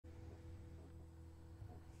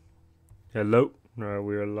Hello. Alright,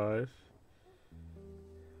 we are live.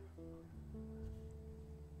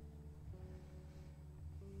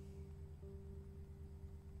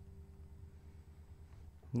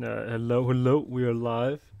 Hello, we are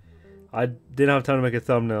live. I didn't have time to make a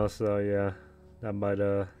thumbnail, so yeah, that might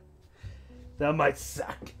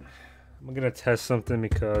suck. I'm gonna test something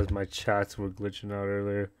because my chats were glitching out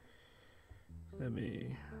earlier. Let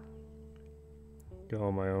me go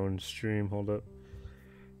on my own stream. Hold up.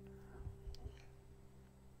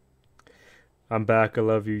 I'm back. I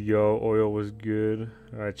love you, yo. Oil was good.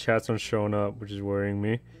 Alright, chats aren't showing up, which is worrying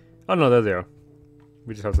me. Oh no, there they are.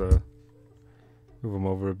 We just have to move them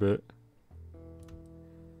over a bit.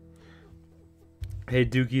 Hey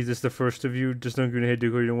Dookie, is this the first of you? Just don't give me hey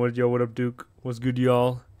Duke. You know what? Yo, what up, Duke? What's good,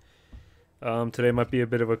 y'all? Today might be a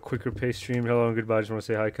bit of a quicker pace stream. Hello and goodbye. I just want to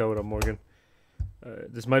say hi, Kyle. What up, Morgan?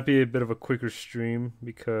 This might be a bit of a quicker stream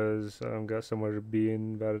because I've got somewhere to be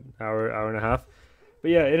in about an hour and a half.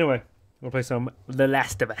 But yeah, anyway, we'll play some The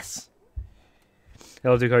Last of Us.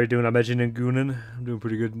 Hello, Duke. How you doing? I'm edging and gooning. I'm doing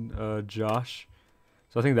pretty good, Josh.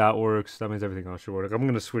 So I think that works. That means everything else should work. I'm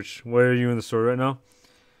gonna switch. Where are you in the store right now?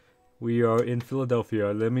 We are in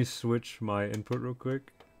Philadelphia. Let me switch my input real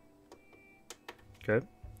quick. Okay.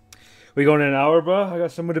 We going in an hour, bro? I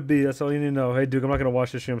got somewhere to be. That's all you need to know. Hey, Duke, I'm not going to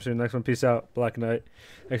watch this stream. I'm seeing the next one. Peace out. Black Knight.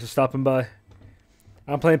 Thanks for stopping by.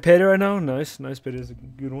 I'm playing Payday right now. Nice. Nice. Payday is a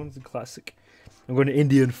good one. It's a classic. I'm going to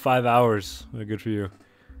India in 5 hours. Good for you.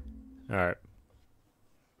 All right.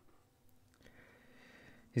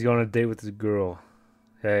 He's going on a date with his girl.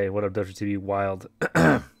 Hey, what up, WTV? Wild.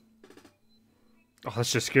 Oh,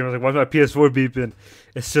 that's just scary. I was like, why's my PS4 beeping?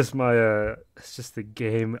 It's just my, it's just the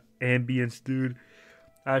game ambience, dude.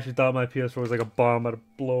 I actually thought my PS4 was like a bomb about to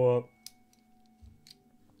blow up.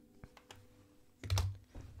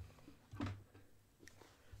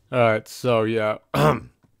 Alright, so yeah. If I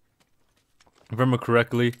remember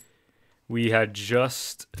correctly, we had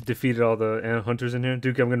just defeated all the hunters in here.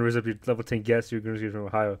 Duke, I'm going to raise up your level 10 guess. You're going to get from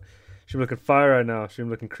Ohio. Stream looking fire right now.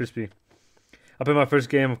 Stream looking crispy. I played my first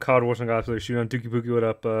game of COD Warzone. Got to shoot on Dookie Pookie. What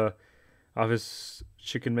up, Office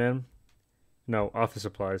Chicken Man? No, Office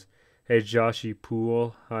Supplies. Hey, Joshy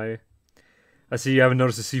Pool. Hi. I see you haven't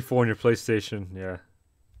noticed the C4 on your PlayStation. Yeah.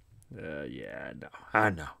 Yeah, no. I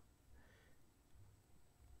know.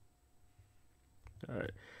 Alright.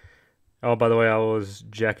 Oh, by the way, I was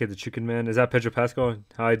Jacket the Chicken Man. Is that Pedro Pascal?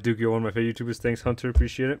 Hi, Duke. You're one of my favorite YouTubers. Thanks, Hunter.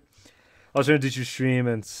 Appreciate it. I was watching a D2 stream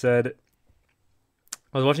and said...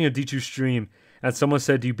 I was watching a D2 stream and someone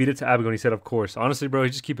said, do you beat it to Abigail? And he said, of course. Honestly, bro,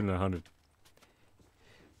 he's just keeping it 100.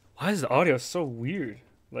 Why is the audio so weird?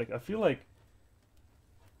 Like, I feel like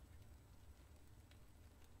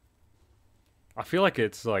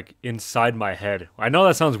it's like inside my head. I know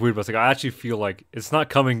that sounds weird, but it's like I actually feel like it's not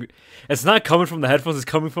coming from the headphones, it's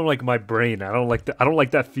coming from like my brain. I don't like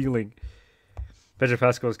that feeling. Pedro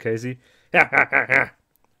Pascal is crazy. I'm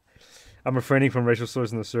refraining from racial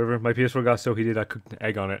slurs in the server. My PS4 got so heated I cooked an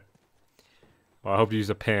egg on it. Well, I hope you use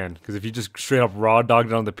a pan, because if you just straight up raw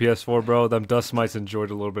dogged it on the PS4, bro, them dust mites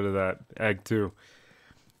enjoyed a little bit of that egg too.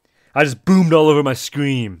 I just boomed all over my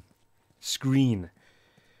screen. It's coming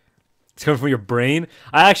from your brain.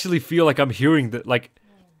 I actually feel like I'm hearing that. Like,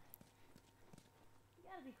 you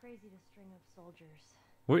gotta be crazy to string up soldiers.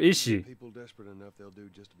 Where is she? People desperate enough, they'll do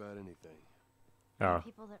just about anything. Oh. The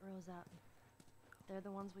people that rose up, they're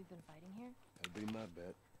the ones we've been fighting here. That'd be my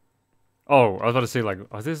bet. Oh, I was about to say,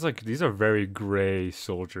 like, these are very gray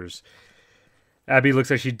soldiers. Abby looks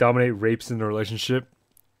like she dominates rapes in a relationship.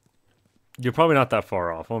 You're probably not that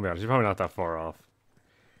far off. I'll be honest. You're probably not that far off.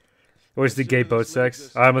 Where's the gay boat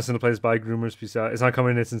sex? I'm listening to plays by groomers. Peace out. It's not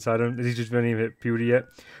coming in. It's inside him. Is he just even hit puberty yet?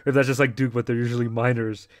 Or if that's just like Duke, but they're usually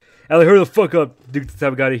minors. Ellie, hurry the fuck up. Duke's the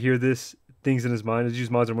type of guy to hear this. Things in his mind. His use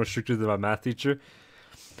mods are more stricter than my math teacher.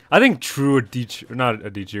 I think true I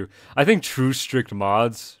think true strict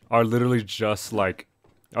mods are literally just like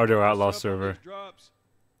their outlaw server.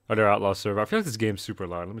 I feel like this game's super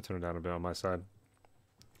loud. Let me turn it down a bit on my side.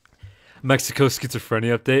 Mexico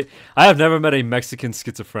schizophrenia update. I have never met a Mexican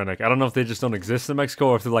schizophrenic. I don't know if they just don't exist in Mexico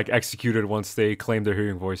or if they're like executed once they claim they're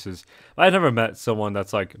hearing voices. I've never met someone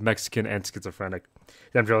that's like Mexican and schizophrenic.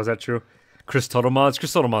 Damn, Joe, is that true? Chris Total mods?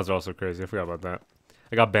 Chris Total mods are also crazy. I forgot about that.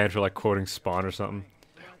 I got banned for like quoting Spawn or something.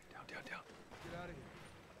 Down. Get out of here.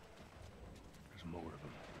 There's more of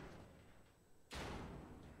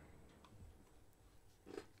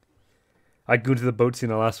them. I gooned to the boat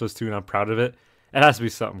scene in The Last of Us 2 and I'm proud of it. It has to be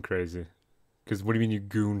something crazy. Because what do you mean you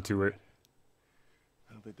goon to it?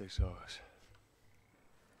 I don't think they saw us.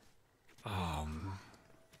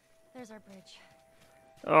 There's our bridge.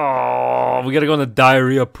 Oh, we gotta go in the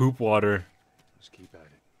diarrhea poop water. Let's keep at it.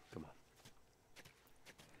 Come on.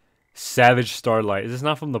 Savage Starlight. Is this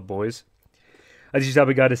not from The Boys? I just have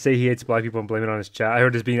a guy to say he hates black people and blame it on his chat. I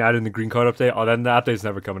heard this being added in the green card update. Oh, then the update's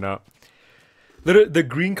never coming out. Literally, the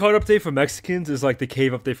green card update for Mexicans is like the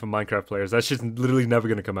cave update for Minecraft players. That's just literally never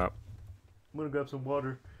gonna come out. I'm gonna grab some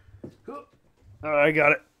water. Alright, I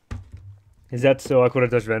got it. Is that so? I could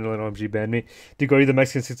have touched Vandal and OMG banned me. Dude, are you the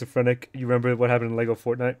Mexican schizophrenic? You remember what happened in Lego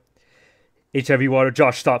Fortnite? HIV water.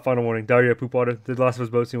 Josh, stop. Final warning. Diarrhea, poop water. The Last of Us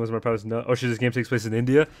boat scene was my proudest nut. Oh shit, this game takes place in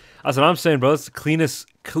India? That's what I'm saying, bro. It's the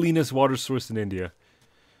cleanest water source in India.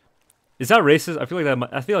 Is that racist? I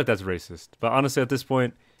feel like that's racist. But honestly, at this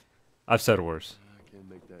point, I've said worse. I can't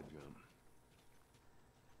make that jump.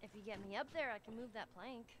 If you get me up there, I can move that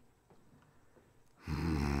plank.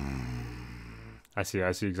 I see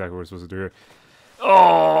exactly what we're supposed to do here. Oh,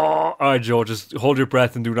 all right, Joel, just hold your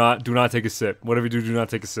breath and do not take a sip. Whatever you do not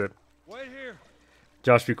take a sip. Wait here.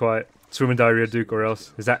 Josh, be quiet. Swimming diarrhea, Duke, or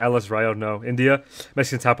else. Is that Ellis Rayo? No. India?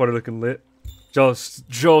 Mexican tap water looking lit. Joel,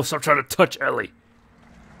 stop trying to touch Ellie.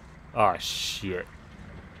 Ah, shit.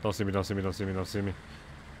 Don't see me. What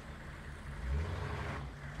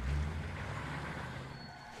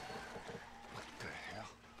the hell?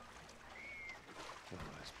 Oh,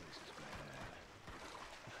 this place is bad.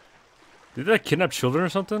 Did they kidnap children or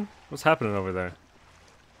something? What's happening over there?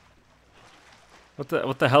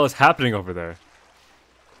 What the hell is happening over there?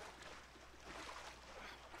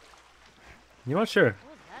 You not sure?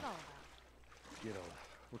 What was that all about? Get on.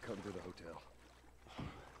 We're coming to the hotel.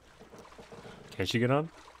 Can she get on?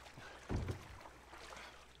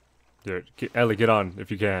 Dude, Ellie, get on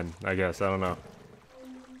if you can. I guess I don't know.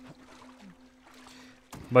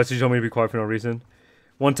 But she told me to be quiet for no reason.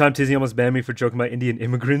 One time, Tizzy almost banned me for joking about Indian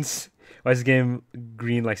immigrants. Why is the game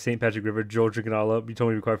green like St. Patrick River? Joel drinking all up. You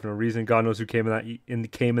told me to be quiet for no reason. God knows who came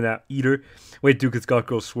in that eater. Wait, Duke, it's got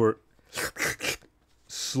girl swirp.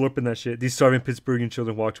 Slurping that shit. These starving Pittsburghian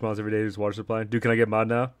children walk 2 miles every day to use water supply. Dude, can I get mod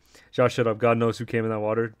now? Josh, shut up. God knows who came in that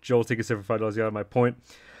water. Joel, take a sip for $5. You got my point.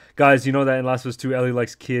 Guys, you know that in Last of Us 2, Ellie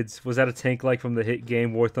likes kids. Was that a tank like from the hit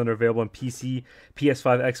game War Thunder, available on PC,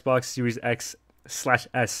 PS5, Xbox, Series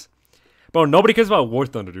X/S? Bro, nobody cares about War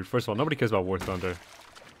Thunder, dude. First of all, nobody cares about War Thunder.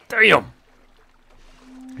 Damn!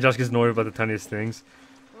 Josh gets annoyed about the tiniest things.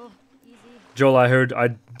 Oh, easy. Joel, I heard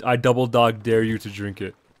I double dog dare you to drink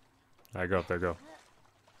it. Alright, go up there, go.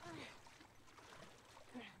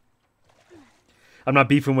 I'm not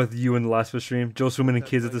beefing with you in the Last of Us stream. Joel's swimming in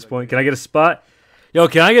kids at this point. Can I get a spot? Yo,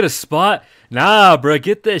 can I get a spot? Nah, bro,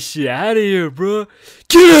 get that shit out of here, bro.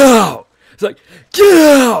 Get out! It's like,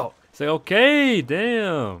 get out! It's like, okay,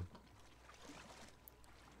 damn.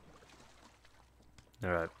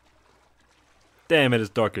 Alright. Damn, it is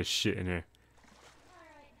dark as shit in here.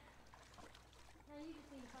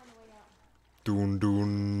 Doon,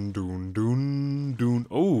 doon, doon, doon, doon.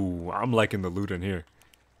 Oh, I'm liking the loot in here.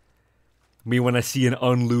 Me when I see an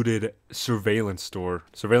unlooted surveillance store.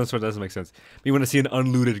 Surveillance store doesn't make sense. Me when I see an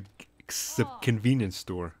unlooted convenience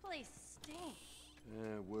store. Place stinks.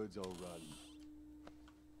 Yeah, wood's all rotten.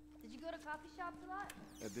 Did you go to coffee shops a lot?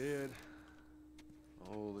 I did.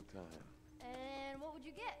 All the time. And what would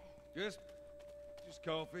you get? Just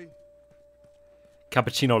coffee.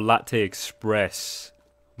 Cappuccino Latte Express.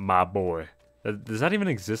 My boy. Does that even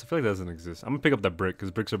exist? I feel like that doesn't exist. I'm gonna pick up that brick because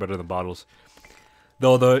bricks are better than bottles.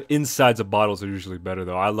 Though the insides of bottles are usually better,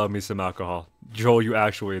 though. I love me some alcohol. Joel, you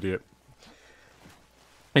actual idiot.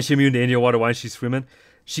 Is she immune to India water? Why is she swimming?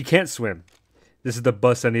 She can't swim. This is the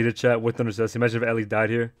bus I needed, chat. With understanding. Imagine if Ellie died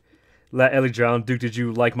here. Let Ellie drown. Duke, did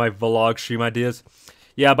you like my vlog stream ideas?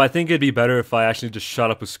 Yeah, but I think it'd be better if I actually just shot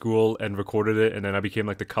up a school and recorded it, and then I became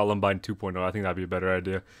like the Columbine 2.0. I think that'd be a better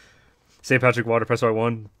idea. St. Patrick water, press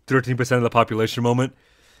R1. 13% of the population moment.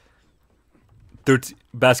 13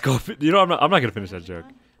 basketball. You know, I'm not gonna finish that joke.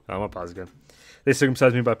 I'm gonna pause again. They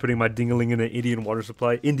circumcised me by putting my dingaling in an Indian water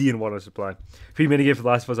supply. Free minigame for the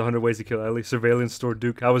Last of Us. 100 ways to kill Ellie. Surveillance store.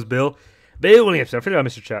 Duke. How was Bill? Bill Williamson. I forgot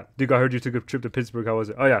Mr. Chat. Duke, I heard you took a trip to Pittsburgh. How was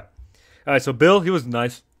it? Oh yeah. All right. So Bill, he was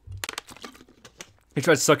nice. He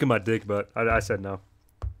tried sucking my dick, but I said no.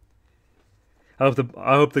 I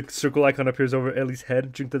hope the circle icon appears over Ellie's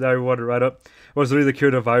head. Drink the diarrhea water right up. Or it's literally the cure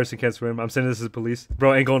to a virus and can't swim. I'm sending this to the police.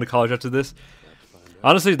 Bro, I ain't going to college after this.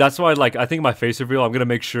 Honestly, that's why, like, I think my face reveal, I'm going to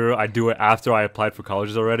make sure I do it after I applied for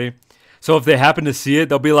colleges already. So if they happen to see it,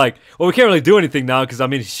 they'll be like, well, we can't really do anything now because, I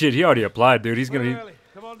mean, shit, he already applied, dude. He's going to...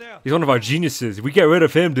 He's one of our geniuses. If we get rid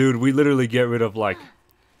of him, dude, we literally get rid of, like,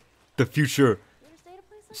 the future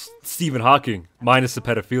Stephen Hawking minus the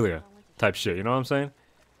pedophilia type shit. You know what I'm saying?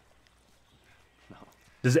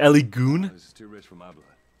 Does Ellie goon? This is too rich for my blood.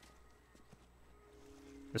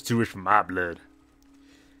 It's too rich for my blood.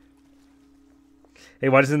 Hey,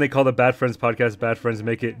 why doesn't they call the Bad Friends podcast Bad Friends and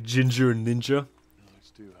make it Ginger Ninja? It's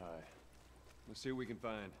too high. Let's see what we can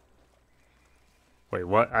find. Wait,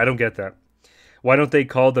 what? I don't get that. Why don't they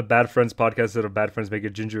call the Bad Friends podcast instead of Bad Friends make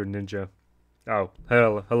it Ginger Ninja? Oh,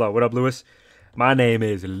 hello. What up, Lewis? My name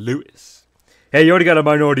is Lewis. Hey, you already got a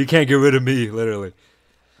minority. You can't get rid of me, literally.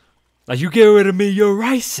 Like, you get rid of me, you're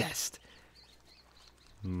racist.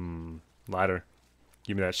 Ladder.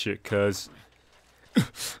 Give me that shit, cuz.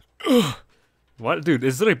 What? Dude,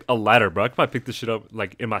 it's literally a ladder, bro. I could probably pick this shit up,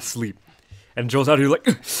 like, in my sleep. And Joel's out here, like...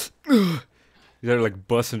 He's out here, like,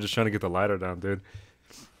 busting, just trying to get the ladder down, dude.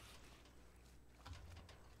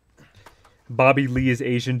 Bobby Lee is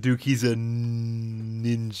Asian. Duke, he's a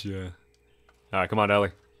ninja. Alright, come on,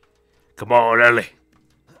 Ellie. Come on, Ellie.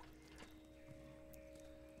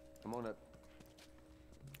 Come on up.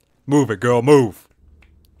 Move it, girl, move.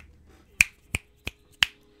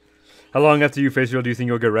 How long after you face reveal do you think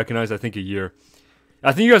you'll get recognized? I think a year.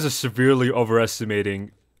 I think you guys are severely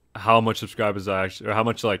overestimating how much subscribers I actually, or how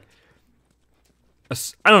much, like,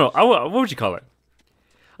 I don't know. What would you call it?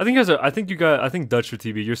 I think I think Dutch for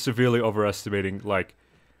TV, you're severely overestimating, like,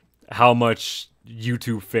 how much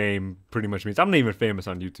YouTube fame pretty much means. I'm not even famous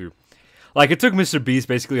on YouTube. Like, it took Mr. Beast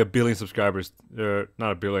basically 1 billion subscribers, not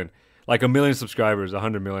 1 billion, like 1 million subscribers,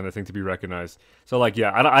 100 million, I think, to be recognized. So, like,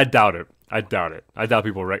 yeah, I doubt it. I doubt it. I doubt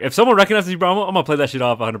people if someone recognizes you, bro, I'm gonna play that shit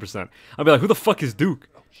off 100%. I'll be like, who the fuck is Duke?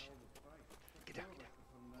 Oh, shit. Get down, get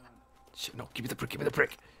down. Shit, no, give me the prick, give me the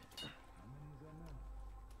prick.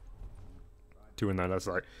 2 and 9, that's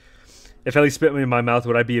like. If Ellie spit me in my mouth,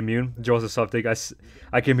 would I be immune? Joel has a soft dick.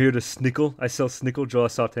 I came here to snickle. I sell snickle. Joel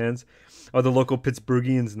has soft hands. Are the local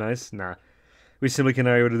Pittsburghians nice? Nah. We simply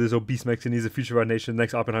cannot get rid of this obese Mexican. He's the future of our nation.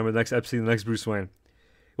 Next Oppenheimer, next Epstein, the next Bruce Wayne.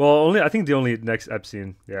 Well, I think the only next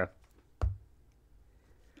Epstein. Yeah.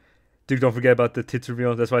 Duke, don't forget about the tits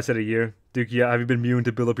reveal. That's why I said a year. Duke, yeah, have you been mewing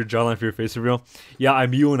to build up your jawline for your face reveal? Yeah, I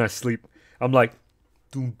mew when I sleep. I'm like,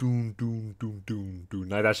 doom, doom, doom, doom, doom, doom.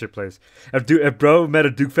 Now that shit plays. If bro met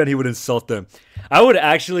a Duke fan, he would insult them. I would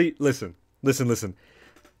actually, listen.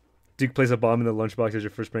 Duke plays a bomb in the lunchbox as your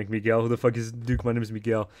first prank. Miguel, who the fuck is Duke? My name is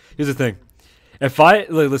Miguel. Here's the thing. If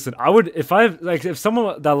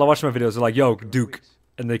someone that watch my videos are like, yo, Duke,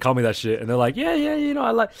 and they call me that shit, and they're like, yeah, you know,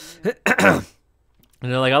 I like,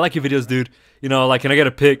 and they're like, I like your videos, dude. You know, like, can I get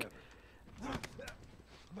a pic?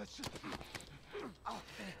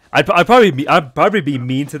 I'd probably be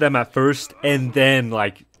mean to them at first, and then,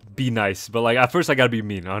 like, be nice. But, like, at first I gotta be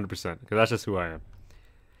mean, 100%, because that's just who I am.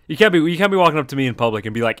 You can't be walking up to me in public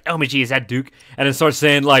and be like, "Oh my G, is that Duke?" And then start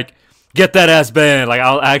saying like, "Get that ass banned." Like,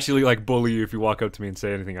 I'll actually like bully you if you walk up to me and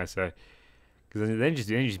say anything I say. Because then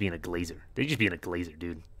you're just being a glazer. They're just being a glazer,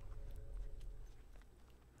 dude.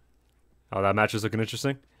 Oh, that match is looking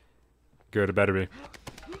interesting. Good, it better be.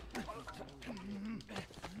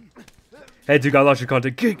 Hey Duke, I love your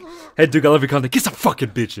content. Hey Duke, I love your content. Get some fucking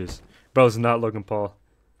bitches. Bro's not Logan Paul.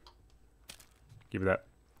 Give me that.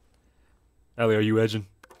 Ellie, are you edging?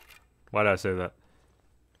 Why did I say that?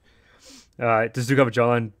 Alright, does Duke have a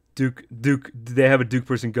jawline? Duke, they have a Duke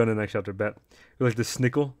person gun in the next chapter, bet. You like the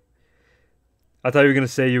snickle? I thought you were going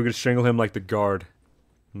to say you were going to strangle him like the guard.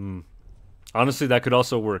 Honestly, that could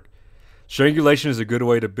also work. Strangulation is a good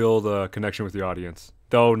way to build a connection with your audience.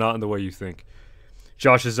 Though, not in the way you think.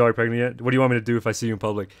 Josh, is Zari pregnant yet? What do you want me to do if I see you in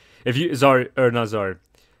public? If you,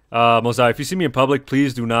 Mosiah, if you see me in public,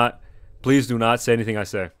 please do not say anything I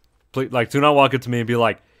say. Please, like, do not walk up to me and be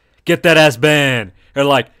like, "Get that ass banned," or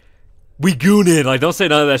like, "We goonin'." Like, don't say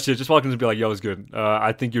none of that shit. Just walk in and be like, "Yo, it's good.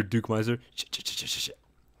 I think you're Duke Miser." Shit.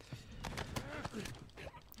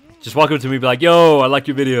 Just walk up to me and be like, "Yo, I like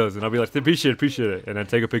your videos," and I'll be like, appreciate it, and then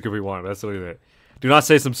take a pic if we want. That's literally it. Do not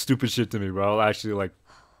say some stupid shit to me, bro. I'll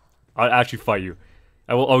actually fight you.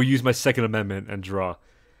 I'll use my Second Amendment and draw.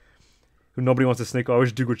 Nobody wants to snake. I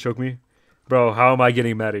wish Duke would choke me, bro. How am I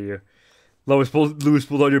getting mad at you? Lewis pulled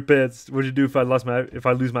out your pants. What'd you do if I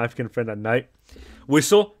lose my African friend at night?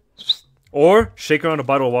 Whistle, or shake her on a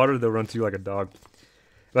bottle of water. They'll run to you like a dog.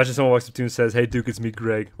 Imagine someone walks up to you and says, "Hey Duke, it's me,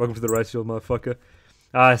 Greg. Welcome to the rice field, motherfucker.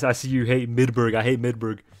 I see you hate MIDSBURG. I hate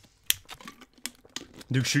MIDSBURG."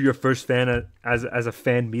 Duke, shoot your first fan as a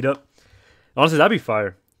fan meetup. Honestly, that'd be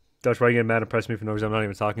fire. Dutch, why are you getting mad and press me for no reason? I'm not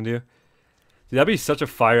even talking to you. Dude, that'd be such a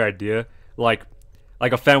fire idea. Like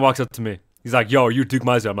a fan walks up to me. He's like, "Yo, are you Duke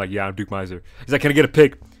Miser?" I'm like, "Yeah, I'm Duke Miser." He's like, "Can I get a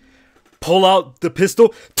pic?" Pull out the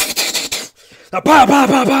pistol. Bah, bah,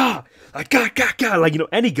 bah, bah. Like, you know,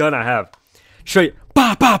 any gun I have. Straight,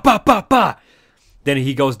 bah, bah, bah, bah, bah. Then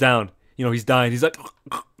he goes down. You know, he's dying. He's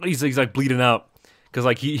like bleeding out. Because,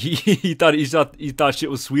 like, he thought shit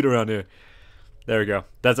was sweet around here. There we go.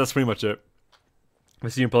 That's pretty much it. If I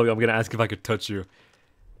see you in public, I'm going to ask if I could touch you.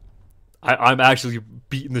 I'm actually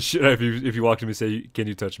beating the shit out of you if you walk to me and say, "Can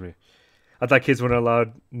you touch me?" I thought kids weren't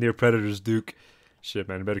allowed near predators, Duke. Shit,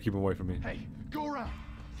 man, you better keep them away from me. Hey, go around.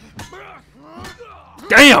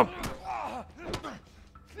 Damn!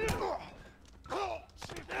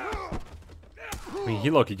 I mean,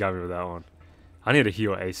 he low-key got me with that one. I need to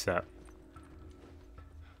heal ASAP.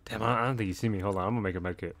 Damn, I don't think you see me. Hold on, I'm gonna make a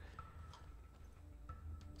medkit.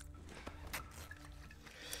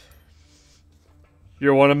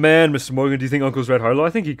 You're one a man, Mr. Morgan. Do you think Uncle's Red Harlow? I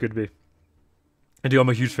think he could be. I do. I'm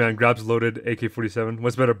a huge fan. Grabs loaded AK-47.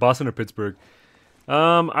 What's better, Boston or Pittsburgh?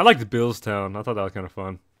 I liked Billstown. I thought that was kind of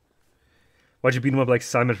fun. Why'd you beat him up like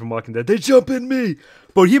Simon from Walking Dead? They jump in me!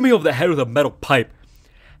 Bro, he hit me over the head with a metal pipe.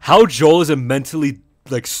 How Joel isn't mentally,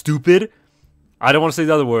 like, stupid? I don't want to say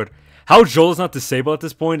the other word. How Joel is not disabled at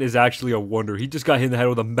this point is actually a wonder. He just got hit in the head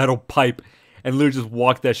with a metal pipe and literally just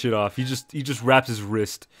walked that shit off. He just wraps his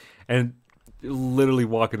wrist and literally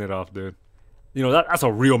walking it off, dude. You know, that's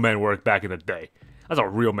a real man work back in the day. That's a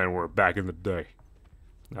real man work back in the day.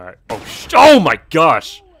 Alright. Oh my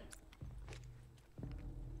gosh!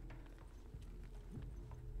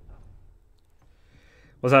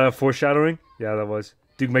 Was that a foreshadowing? Yeah, that was.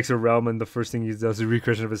 Duke makes a realm and the first thing he does is a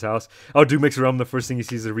recreation of his house. Oh, Duke makes a realm and the first thing he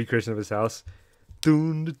sees is a recreation of his house.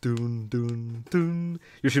 Doon, doon, doon, doon.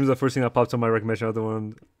 Your stream is the first thing that pops on my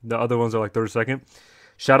recommendation. The other ones are like 30 second.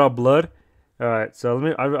 Shout out Blood. Alright, so let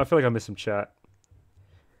me. I feel like I missed some chat.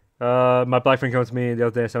 My black friend came up to me the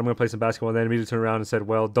other day and said, I'm going to play some basketball. And then immediately turned around and said,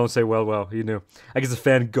 well, don't say well. He knew. I guess the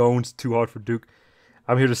fan gones too hard for Duke.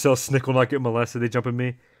 I'm here to sell Snickle, not get molested. They jump at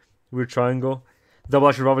me. Weird triangle. Double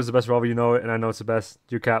action revolver is the best revolver, you know it, and I know it's the best.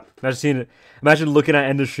 Your cap. Imagine seeing it. Imagine looking at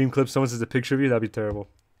end of stream clips. Someone says a picture of you. That'd be terrible.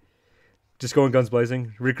 Just going guns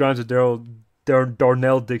blazing. Rick Grimes or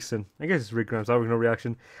Darnell Dixon. I guess it's Rick Grimes. I have no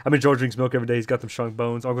reaction. I mean, George drinks milk every day. He's got them strong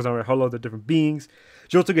bones. Uncle's on right. Hello, they're different beings.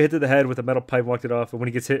 Joel took a hit to the head with a metal pipe, walked it off, and when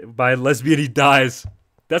he gets hit by a lesbian, he dies.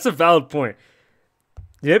 That's a valid point.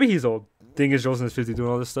 Yeah, maybe he's old. Thing is, Joel's in his 50s doing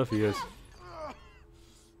all this stuff. He is.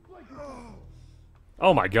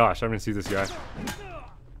 Oh my gosh, I didn't see this guy.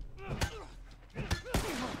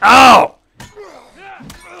 Ow!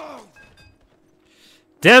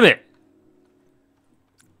 Damn it!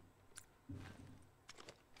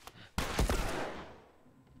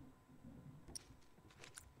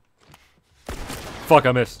 Fuck,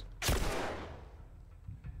 I missed.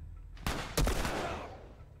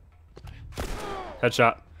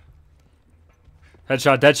 Headshot.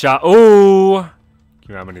 Headshot, dead shot. Ooh! I'm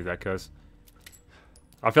gonna need that, cuz.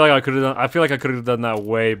 I feel like I could have done that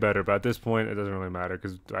way better, but at this point it doesn't really matter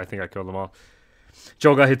because I think I killed them all.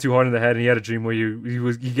 Joel got hit too hard in the head, and he had a dream where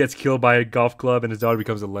he gets killed by a golf club, and his daughter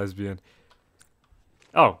becomes a lesbian.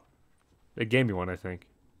 Oh, it gave me one, I think.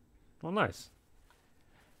 Well, nice.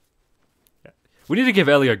 Yeah. We need to give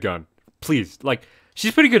Ellie a gun, please. Like,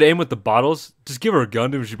 she's pretty good aim with the bottles. Just give her a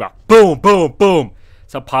gun, dude. She's about boom, boom, boom.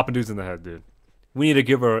 Stop popping dudes in the head, dude. We need to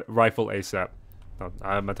give her a rifle ASAP. Oh,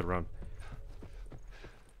 I meant to run.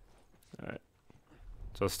 Alright.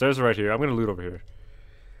 So the stairs are right here. I'm gonna loot over here.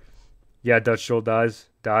 Yeah, Dutch. Joel dies.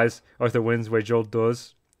 Arthur wins. Wait, Joel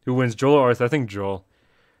does. Who wins, Joel or Arthur? I think Joel.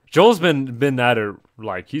 Joel's been at it,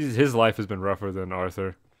 like, his life has been rougher than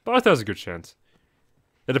Arthur. But Arthur has a good chance.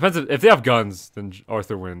 It depends if they have guns, then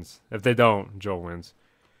Arthur wins. If they don't, Joel wins.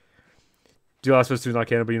 Do Last of Us 2 is not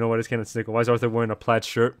canon, but you know what? It's canon Snickle. Why is Arthur wearing a plaid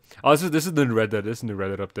shirt? Oh, this is the new Red Dead. This is the new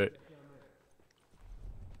Red Dead update.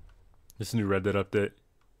 This is the new Red Dead update.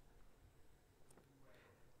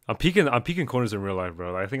 I'm peeking corners in real life,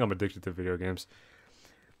 bro. I think I'm addicted to video games.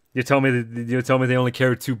 You tell me they only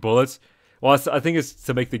carry 2 bullets. Well, I think it's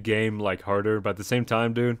to make the game like harder, but at the same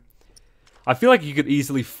time, dude, I feel like you could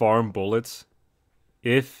easily farm bullets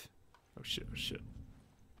if. Oh shit! Oh shit!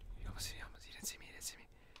 You didn't see me.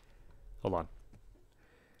 Hold on.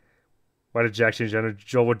 Why did Jack change gender?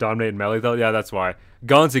 Joel would dominate in melee though. Yeah, that's why.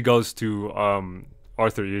 Guns it goes to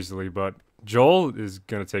Arthur usually, but Joel is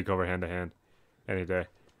gonna take over hand to hand any day.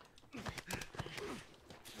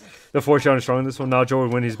 The 4-shot is strong in this one. Now Joel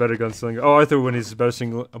would win. He's a better gunslinger. Oh, Arthur would win. He's a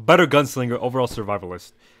better gunslinger. Overall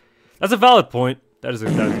survivalist. That's a valid point. That is a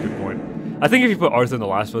good point. I think if you put Arthur in The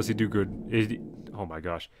Last of Us, he'd do good. Oh my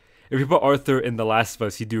gosh. If you put Arthur in The Last of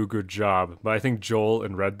Us, he'd do a good job. But I think Joel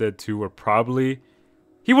and Red Dead 2 were probably.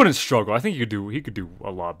 He wouldn't struggle. I think he could do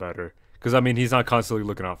a lot better. Because I mean, he's not constantly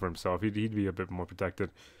looking out for himself. He'd be a bit more protected.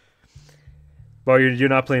 But you're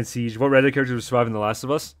not playing Siege. What Red Dead characters would survive in The Last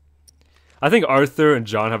of Us? I think Arthur and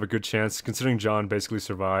John have a good chance, considering John basically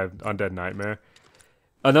survived Undead Nightmare.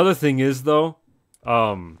 Another thing is, though,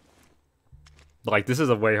 like, this is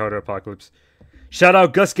a way harder apocalypse. Shout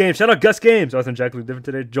out Gus Games! Shout out Gus Games! Arthur and Jack look different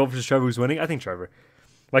today. Joel versus Trevor, who's winning? I think Trevor.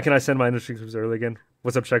 Why can't I send my industry clips early again?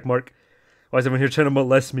 What's up, checkmark? Why is everyone here trying to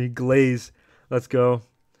molest me? Glaze. Let's go.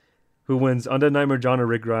 Who wins? Undead Nightmare, John, or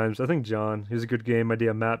Rick Grimes? I think John. Here's a good game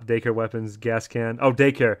idea. Map, daycare weapons, gas can. Oh,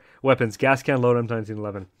 daycare weapons, gas can, load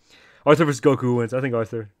M1911. Arthur versus Goku. Who wins? I think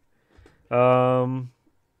Arthur.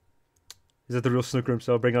 Is that the real snooker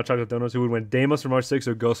himself? Breaking out chocolate donuts. Who would win? Deimos from R6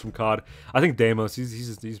 or Ghost from COD? I think Deimos.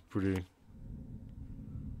 He's pretty.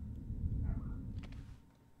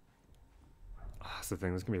 Oh, that's the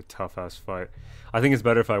thing. This is gonna be a tough ass fight. I think it's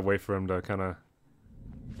better if I wait for him to kind of.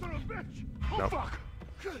 Nope.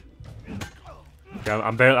 Yeah,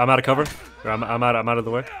 I'm out of cover. I'm out of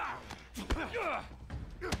the way.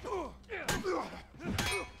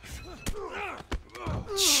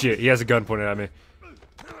 Shit, he has a gun pointed at me.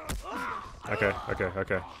 Okay.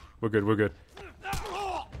 We're good.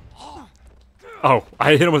 Oh,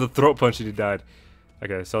 I hit him with a throat punch and he died.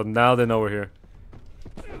 Okay, so now they know we're here.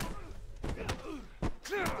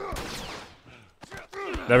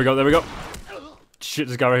 There we go. Shit,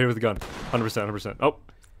 this guy right here with a gun. 100%. Oh.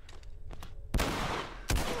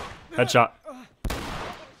 Headshot.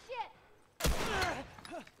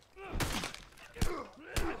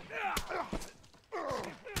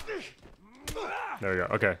 There we go.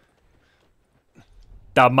 Okay.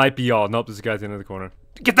 That might be all. Nope, this guy's at the end of the corner.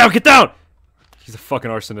 Get down! He's a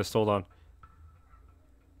fucking arsonist. Hold on.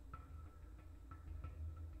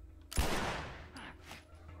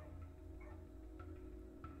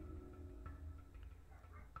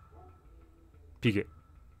 Peek it.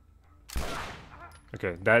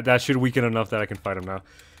 Okay, that should weaken enough that I can fight him now.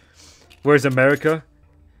 Where's America?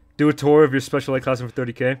 Do a tour of your special ed classroom for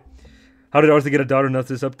 30k. How did Arthur get a daughter? Not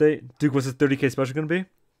this update. Duke, what's his 30k special gonna be?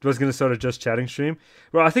 Was gonna start a just chatting stream.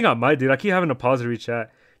 Bro, I think I might, dude. I keep having to pause to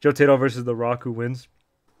re-chat. Joe Tato versus The Rock, who wins?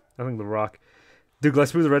 I think The Rock. Dude,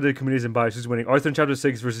 let's prove the Red Dead communities and bias. Who's winning? Arthur in chapter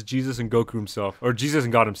 6 versus Jesus and Goku himself. Or Jesus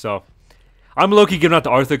and God himself. I'm low-key giving out to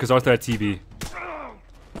Arthur because Arthur had TB.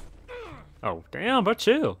 Oh, damn, but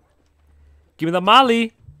chill. Give me the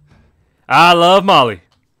Molly. I love Molly.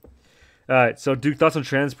 Alright, so Duke, thoughts on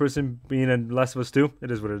trans person being in Last of Us 2? It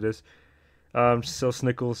is what it is. So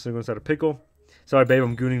Snickles inside a pickle. Sorry, babe,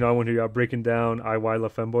 I'm gooning. No, I want to hear you out breaking down IY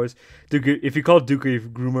love femboys. Duke, if you call Duke a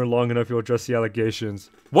groomer long enough, you'll address the allegations.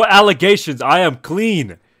 What allegations? I am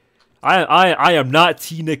clean. I am not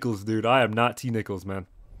T. Nichols, dude. I am not T. Nichols, man.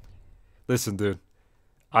 Listen, dude.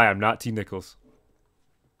 I am not T. Nichols.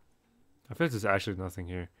 I feel like there's actually nothing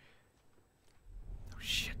here. Oh,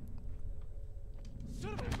 shit.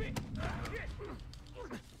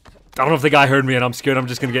 I don't know if the guy heard me and I'm scared. I'm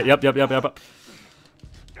just gonna get... Yep.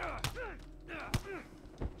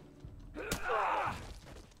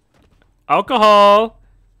 Alcohol!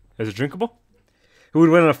 Is it drinkable? Who would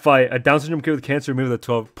win in a fight? A Down syndrome kid with cancer removed with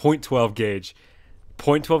a 0.12 gauge.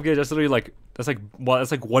 0.12 gauge? That's literally like... That's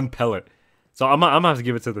like one pellet. So I'm gonna have to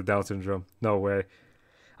give it to the Down syndrome. No way.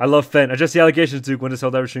 I love Fenn. Address the allegations, Duke. When does Hell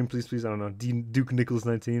Diver stream? Please. I don't know. Duke Nichols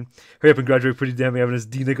 19. Hurry up and graduate. Pretty damning evidence.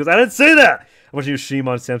 D Nichols. I didn't say that! I want you to stream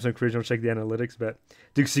on Samsung Creation. I'll check the analytics. Bet.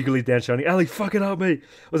 Duke secretly Dan Shiny. Ellie, fuck it out, mate.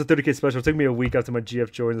 What's a 30k special? It took me a week after my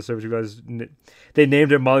GF joined the service. You guys, they named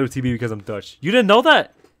her Molly with TB because I'm Dutch. You didn't know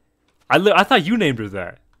that? I thought you named her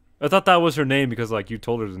that. I thought that was her name because like you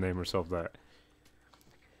told her to name herself that.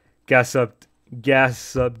 Gas up,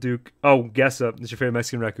 Duke. Oh, gas up. That's your favorite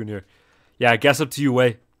Mexican raccoon here. Yeah, gas up to you,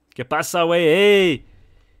 way. Que pasa, way? Hey,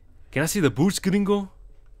 can I see the boots, gringo?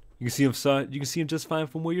 You can see him just fine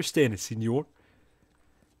from where you're standing, senor.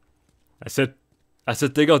 I said,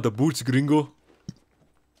 take out the boots, gringo.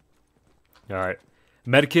 All right,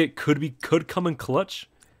 medkit could come in clutch.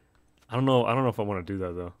 I don't know if I want to do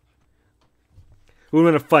that though. Who would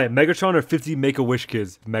win a fight, Megatron or 50 Make-A-Wish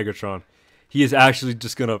kids? Megatron. He is actually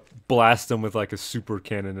just gonna blast them with like a super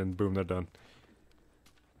cannon and boom, they're done.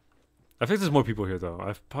 I think there's more people here though.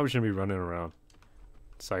 I probably shouldn't be running around.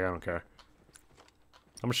 It's like I don't care.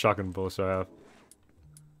 I'm a shotgun bullet, so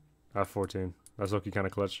I have 14. That's lucky, kind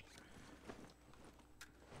of clutch.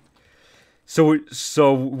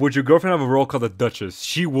 So would your girlfriend have a role called the Duchess?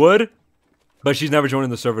 She would, but she's never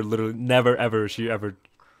joining the server. Literally, never ever she ever.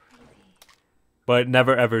 But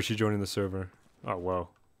never ever is she joining the server. Oh wow.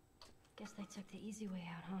 Guess they took the easy way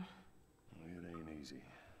out, huh? It ain't easy.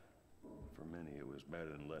 For many, it was better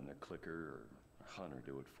than letting a clicker or a hunter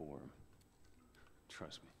do it for them.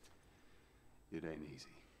 Trust me, it ain't easy.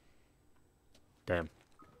 Damn.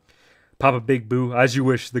 Papa Big Boo, as you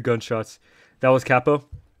wish. The gunshots. That was Capo.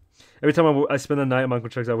 Every time I spend the night, my uncle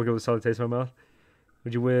checks out. I wake up with a solid taste in my mouth.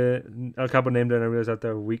 Would you win? El Capo named it, and I realized out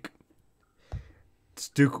there week.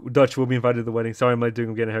 Duke Dutch will be invited to the wedding. Sorry, I'm late, Duke.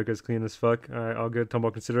 I'm getting a haircut. It's clean as fuck. All right, all good. Tombo,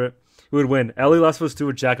 consider it. Who would win? Ellie Last of Us 2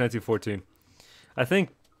 or Jack 1914? I think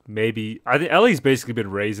maybe I think Ellie's basically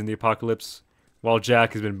been raised in the apocalypse, while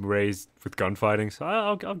Jack has been raised with gunfighting. So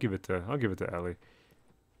I'll give it to Ellie.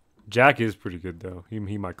 Jack is pretty good though. He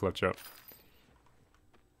might clutch up.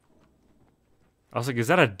 I was like, is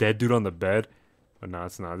that a dead dude on the bed? But no,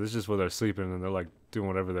 it's not. This is just where they're sleeping and they're like doing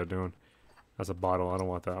whatever they're doing. That's a bottle. I don't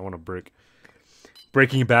want that. I want a brick.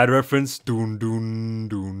 Breaking Bad reference. Doon doon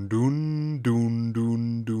doon doon doon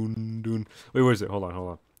doon doon doon. Wait, where is it? Hold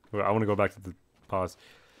on. Wait, I want to go back to the pause.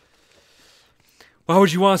 Why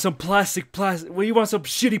would you want some plastic? Well, you want some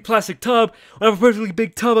shitty plastic tub? I have a perfectly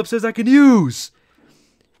big tub upstairs I can use.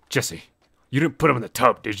 Jesse, you didn't put him in the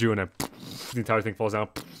tub, did you? And then the entire thing falls down.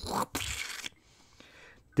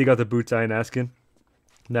 Dig out the boots, I ain't asking.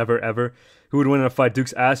 Never, ever. Who would win in a fight,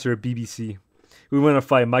 Duke's ass or a BBC? Who would win in a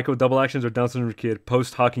fight, Micah with double actions or Down syndrome kid?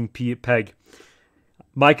 Post-hawking peg.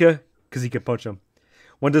 Micah, because he can punch him.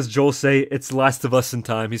 When does Joel say, it's Last of Us in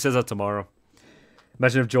time? He says that tomorrow.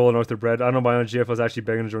 Imagine if Joel and Arthur bred. I don't know why on GF was actually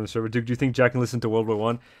begging to join the server. Duke, do you think Jack can listen to World War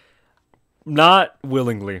One? Not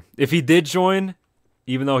willingly. If he did join,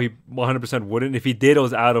 even though he 100% wouldn't, if he did, it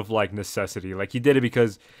was out of, like, necessity. Like, he did it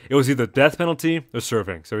because it was either death penalty or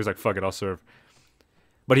serving. So he's like, fuck it, I'll serve.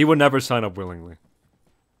 But he would never sign up willingly.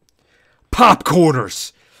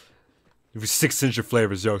 Popcorners! It was 6 signature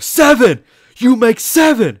flavors, yo. 7! You make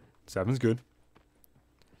 7! 7's good.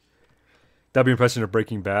 That'd be impressive of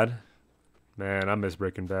Breaking Bad. Man, I miss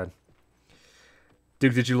Breaking Bad.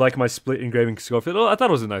 Dude, did you like my split engraving Schofield? Oh, I thought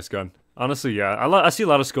it was a nice gun. Honestly, yeah. I see a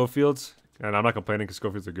lot of Schofields. And I'm not complaining because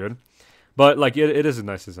Schofields are good. But, like, it is a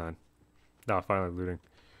nice design. Nah, finally looting.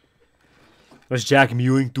 That's Jack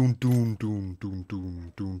mewing. Doom, doom, doom, doom,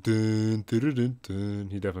 doom, doom, dun, dun, dun, dun, dun.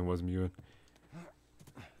 He definitely was mewing.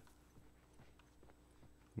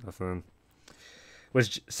 Nothing.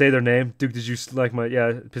 Say their name. Duke, did you like my...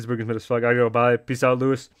 Yeah, Pittsburgh is mid as fuck. I go, bye. Peace out,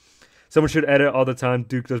 Lewis. Someone should edit all the time.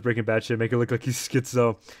 Duke does Breaking Bad shit. Make it look like he's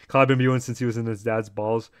schizo. Clyde been mewing since he was in his dad's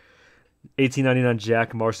balls. 1899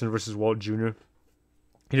 Jack Marston versus Walt Jr.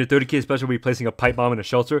 He did 30K special where he placing a pipe bomb in a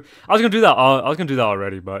shelter. I was gonna do that. I was gonna do that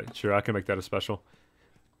already, but sure, I can make that a special.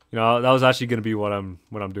 You know, that was actually gonna be what I'm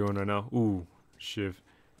doing right now. Ooh, shiv.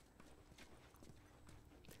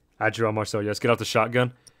 Adjurel Marcel, yes. Get out the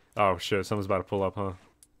shotgun. Oh shit, someone's about to pull up, huh?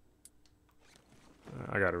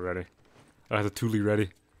 I got it ready. I have the TLOU ready.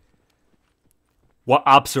 What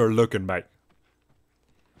ops are looking, mate?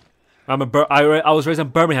 I was raised in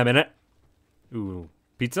Birmingham, innit? Ooh,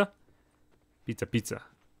 pizza? Pizza.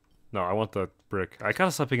 No, I want the brick. I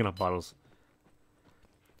gotta stop picking up bottles.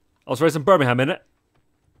 I was raised in Birmingham, innit?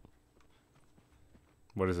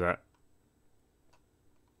 What is that?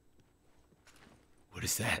 What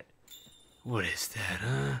is that? What is that,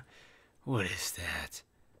 huh? What is that?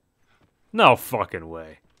 No fucking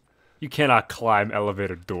way. You cannot climb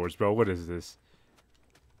elevator doors, bro. What is this?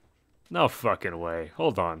 No fucking way.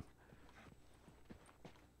 Hold on.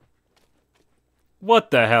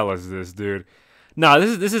 What the hell is this, dude? Nah,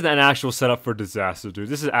 this is an actual setup for disaster, dude.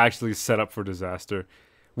 This is actually set up for disaster.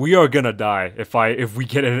 We are gonna die if we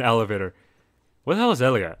get in an elevator. Where the hell is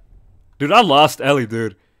Ellie at? Dude, I lost Ellie,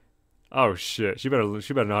 dude. Oh shit. She better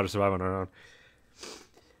know how to survive on her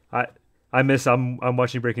own. I'm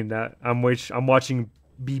watching Breaking Bad. I'm watching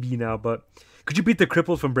BB now, but could you beat the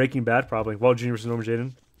crippled from Breaking Bad? Probably. Walt Jr. versus Norman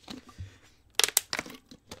Jaden.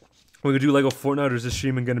 We could do Lego Fortnite, or is this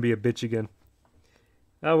streaming gonna be a bitch again?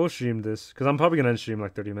 I will stream this, because I'm probably going to end stream in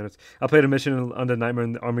like 30 minutes. I played a mission under Nightmare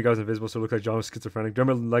and the army guy was invisible, so it looked like John was schizophrenic.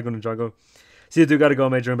 Remember Lego and Django? See, the dude got to go,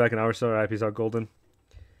 mate. Join back an hour, so alright, peace out, Golden.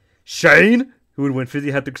 Shane? Who would win,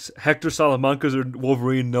 50 Hector Salamancas or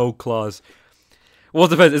Wolverine no claws? Well, it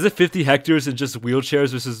depends. Is it 50 Hectors and just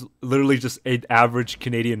wheelchairs versus literally just an average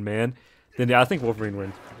Canadian man? Then yeah, I think Wolverine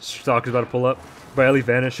wins. Stalker's about to pull up. Bailey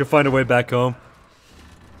vanished. She'll find her way back home.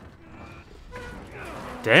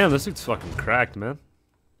 Damn, this dude's fucking cracked, man.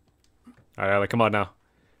 Alright, Ellie, come on now.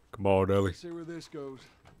 Come on, Ellie. See where this goes.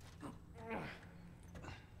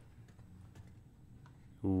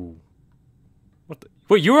 Ooh. What the?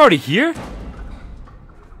 Wait, you were already here? It's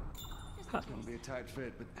gonna be a tight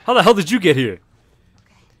fit, but How the hell did you get here?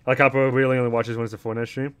 Like how really only watches when it's a Fortnite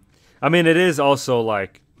stream. I mean, it is also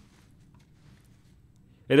like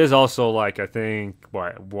I think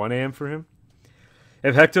what 1 a.m. for him.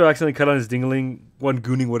 If Hector accidentally cut on his dingling, one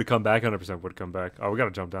gooning would have come back. 100% would have come back. Oh, we gotta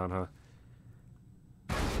jump down, huh?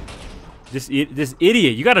 This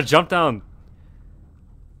idiot, you gotta jump down.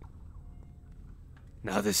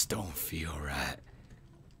 Now this don't feel right.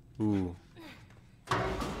 Ooh.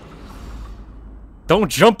 Don't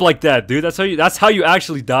jump like that, dude. That's how you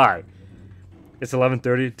actually die. It's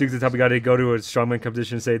 11:30. Duke's the type of guy to go to a strongman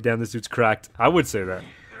competition and say, damn, this dude's cracked. I would say that.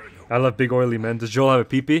 I love big oily men. Does Joel have a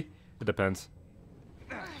pee-pee? It depends.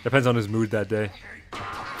 Depends on his mood that day.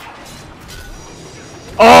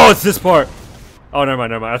 Oh, it's this part. Oh, never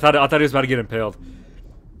mind, never mind. I thought he was about to get impaled.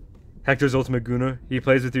 Hector's ultimate gooner. He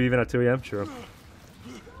plays with you even at 2 a.m. Sure.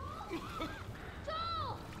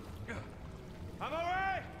 I'm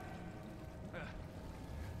alright.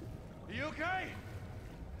 Are you okay?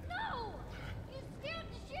 No! You scared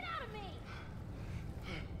the shit out of me!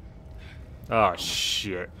 Oh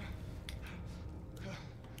shit.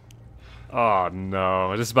 Oh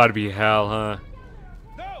no, this is about to be hell, huh?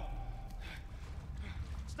 No!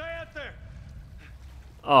 Stay out there.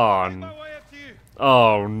 Oh, Make my way up to you.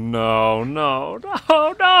 oh no, no,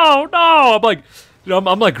 no, no, no! I'm like, you know,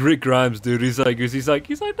 I'm like Rick Grimes, dude. He's like, no,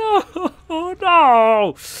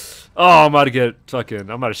 no. Oh, I'm about to get fucking.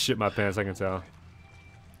 I'm about to shit my pants. I can tell.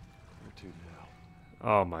 Where to now?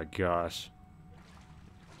 Oh my gosh.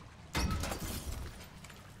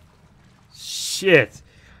 Shit.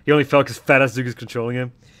 He only fell because fat ass Duke is controlling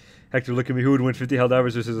him. Hector, look at me. Who would win 50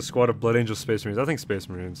 Helldivers versus a squad of Blood Angel Space Marines? I think Space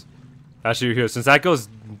Marines. Actually, here, since that goes,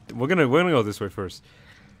 we're gonna go this way first.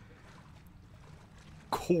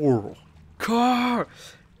 Coral. Car.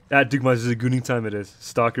 At Duke Mines is a gooning time. It is.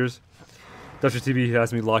 Stalkers. Dr. TV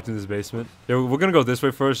has me locked in his basement. Yeah, we're gonna go this way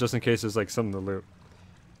first, just in case there's like something to loot.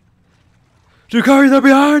 Jakari, they're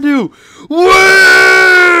behind you.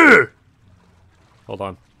 Where? Hold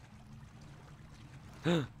on.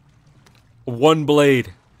 One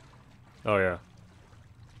blade. Oh yeah.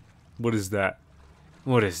 What is that?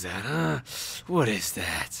 What is that, huh? What is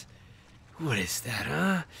that? What is that,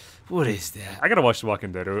 huh? What is that? I gotta watch The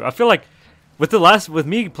Walking Dead. I feel like with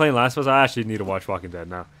me playing Last of Us, I actually need to watch Walking Dead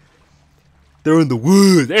now. They're in the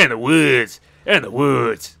woods. They're in the woods. They're in the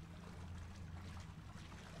woods.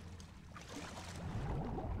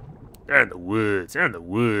 They're in the woods. They're in the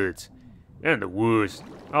woods. They're in the woods.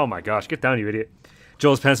 Oh my gosh, get down, you idiot.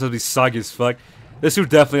 Joel's pants must be soggy as fuck. This dude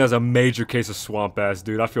definitely has a major case of swamp ass,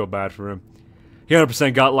 dude. I feel bad for him. He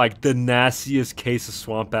 100% got like the nastiest case of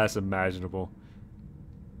swamp ass imaginable.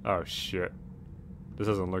 Oh shit. This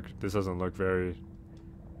doesn't look very.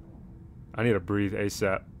 I need to breathe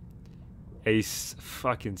ASAP. Ace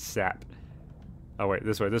fucking sap. Oh wait,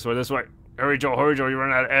 this way, this way, this way. Hurry Joel, you're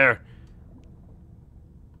running out of air.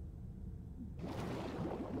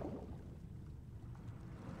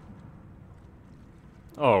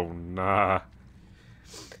 Oh, nah.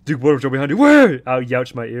 Duke, what up, Joe, behind you? Where? I'll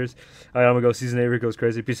youch my ears. Alright, I'm gonna go. Season 8 Rick goes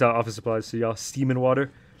crazy. Peace out, office supplies. See y'all. Steam and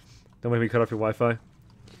water. Don't make me cut off your Wi-Fi.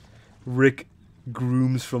 Rick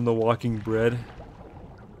grooms from the walking bread.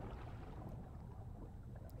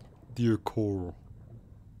 Dear Coral.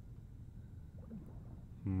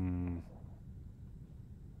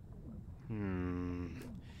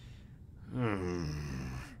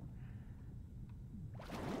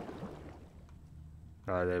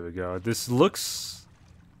 Alright, there we go. This looks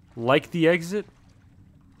like the exit.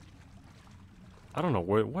 I don't know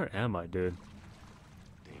where am I, dude?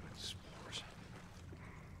 Demon spores.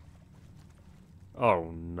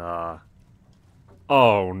 Oh nah.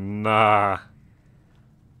 Oh nah.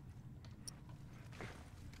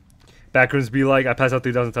 Backrooms be like, I passed out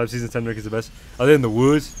 3,000 times. Season 10 Rick is the best. Are they in the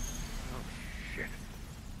woods? Oh shit.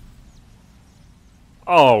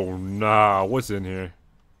 Oh nah. What's in here?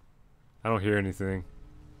 I don't hear anything.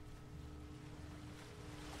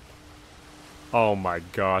 Oh my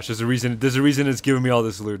gosh. There's a reason it's giving me all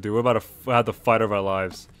this loot, dude. We're about to have the fight of our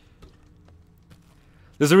lives.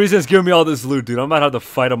 There's a reason it's giving me all this loot, dude. I'm about to have the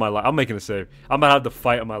fight of my life. I'm making a save. I'm about to have the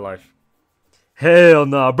fight of my life. Hell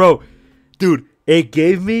nah, bro. Dude, it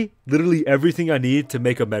gave me literally everything I need to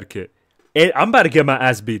make a medkit. I'm about to get my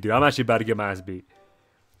ass beat, dude. I'm actually about to get my ass beat.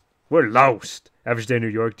 We're lost. Average day in New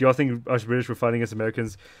York. Do y'all think us British were fighting against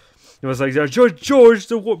Americans? It was like, George,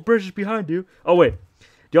 the British behind you. Oh, wait.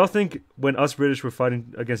 Do y'all think when us British were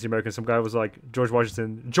fighting against the Americans, some guy was like, George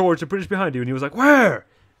Washington, George, the British behind you. And he was like, where?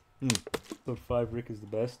 Episode 5, Rick is the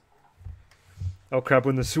best. Oh, crap.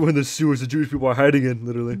 When the sewers, the Jewish people are hiding in,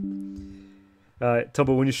 literally.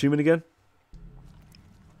 Tumble, when you streaming again?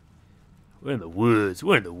 We're in the woods.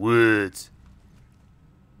 We're in the woods.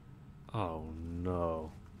 Oh,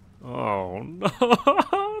 no. Oh, no.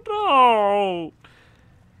 No.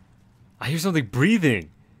 I hear something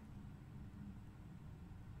breathing.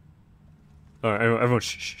 All right, everyone,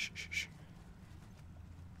 shh.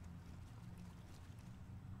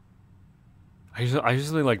 I hear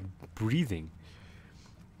something like breathing.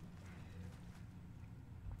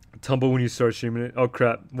 Tumble when you start streaming it. Oh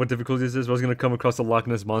crap! What difficulty is this? I was gonna come across the Loch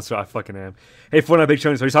Ness monster. I fucking am. Hey, Fortnite Big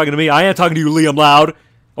Chunks, are you talking to me? I am talking to you, Liam Loud.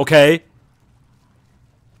 Okay.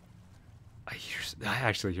 I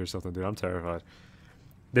actually hear something, dude. I'm terrified.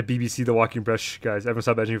 The BBC, The Walking Breath. Shh, guys, everyone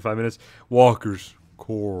stop edging for 5 minutes. Walkers.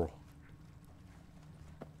 Coral.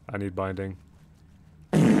 I need binding.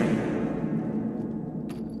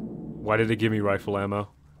 Why did it give me rifle ammo?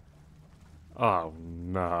 Oh,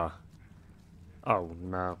 nah. Oh,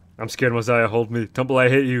 no. I'm scared, Mosiah. Hold me. Tumble, I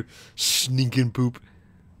hate you. Sneaking poop.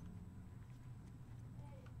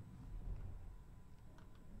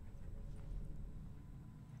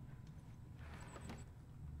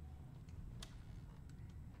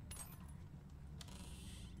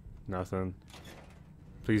 Nothing.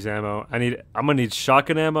 Please, ammo. I'm gonna need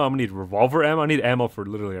shotgun ammo. I'm gonna need revolver ammo. I need ammo for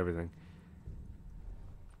literally everything.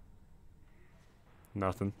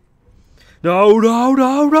 Nothing. No, no,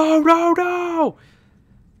 no, no, no, no!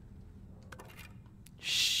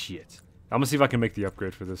 Shit. I'm gonna see if I can make the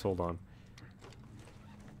upgrade for this. Hold on.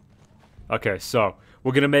 Okay, so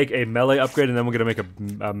we're gonna make a melee upgrade, and then we're gonna make a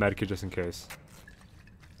medkit just in case.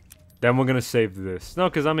 Then we're gonna save this. No,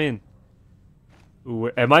 because I mean, ooh,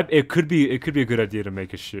 it could be a good idea to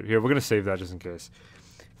make a shit. Here, we're gonna save that just in case.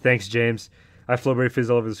 Thanks, James. I Flowberry fizz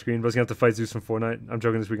all over the screen, but I was gonna have to fight Zeus from Fortnite. I'm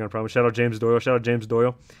joking this weekend, I promise. Shout out James Doyle. Shout out James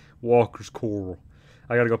Doyle. Walker's Coral.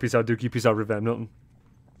 I gotta go. Peace out, Dookie. Peace out, Riv Van Milton.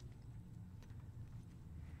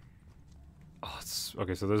 Oh,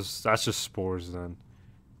 okay, so that's just spores then.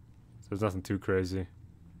 So there's nothing too crazy.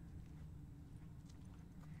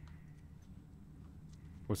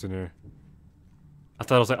 What's in here? I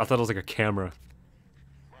thought it was like a camera.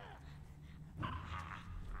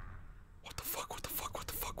 What the fuck? What the fuck? What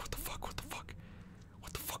the fuck? What the fuck? What the fuck?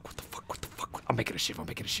 What the fuck? What the fuck? What the fuck? I'm making a shiv. I'm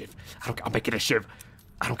making a shiv. I don't care. I'm making a shiv.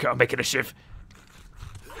 I don't care. I'm making a shiv.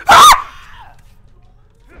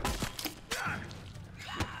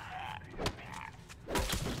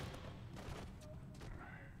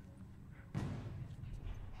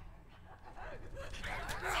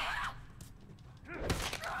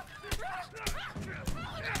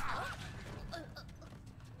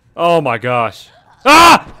 Oh my gosh.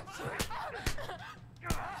 Ah!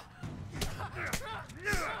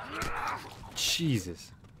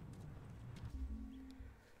 Jesus.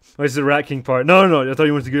 Oh, this is the Rat King part. No, no, no. I thought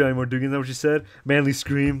you wanted to get any more Duke. Is that what you said? Manly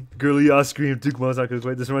scream. Girly scream. Duke Mo's not gonna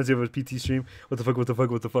wait. This reminds me of a PT stream. What the fuck, what the fuck,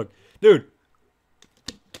 what the fuck? Dude.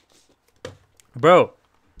 Bro.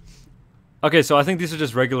 Okay, so I think these are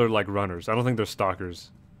just regular, like, runners. I don't think they're stalkers.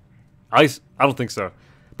 I don't think so.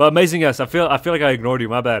 But amazing, yes. I feel like I ignored you.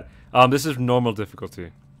 My bad. This is normal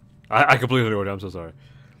difficulty. I completely ignored you. I'm so sorry.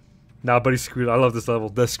 Nah, buddy, scream. I love this level.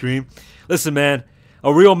 The scream. Listen, man.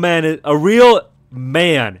 A real man,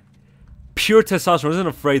 pure testosterone isn't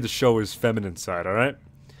afraid to show his feminine side. All right.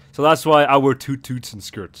 So that's why I wear toots and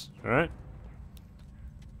skirts. All right.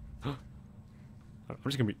 I'm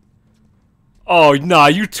just gonna be. Oh nah,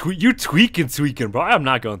 you tweaking, bro. I'm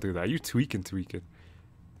not going through that. You tweaking.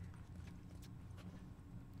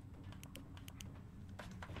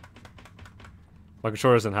 My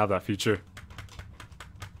controller doesn't have that feature.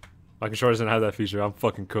 I'm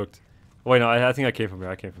fucking cooked. Wait, no, I think I came from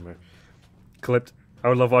here. Clipped. I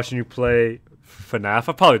would love watching you play FNAF.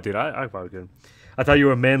 I probably did. I probably did. I thought you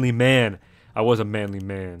were a manly man. I was a manly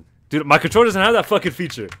man. Dude, my controller doesn't have that fucking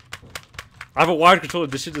feature. I have a wired controller.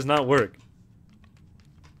 This shit does not work.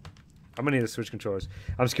 I'm gonna need to switch controllers.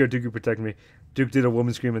 I'm scared Duke would protect me. Duke did a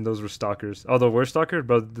woman scream and those were stalkers. Although we're stalker,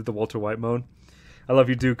 but did the Walter White mode. I love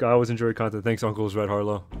you, Duke. I always enjoy your content. Thanks, Uncle's Red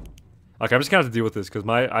Harlow. Okay, I'm just gonna have to deal with this because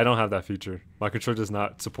I don't have that feature. My controller does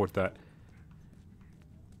not support that.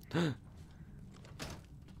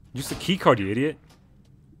 Use the key card, you idiot.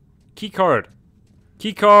 Key card.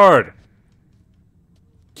 Okay,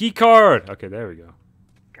 there we go.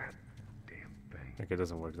 God damn thing. Okay, it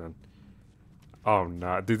doesn't work then. Oh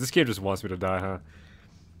no, dude, this game just wants me to die, huh?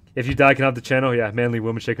 If you die, can I have the channel? Yeah, manly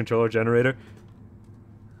woman shake controller generator.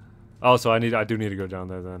 Oh, so I do need to go down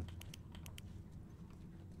there then.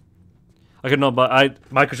 Okay, no, but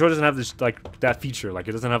my controller doesn't have this like that feature. Like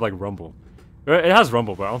it doesn't have like rumble. It has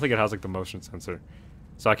rumble, but I don't think it has like the motion sensor.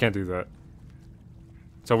 So I can't do that.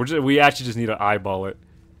 So we actually just need to eyeball it.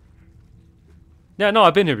 Yeah, no,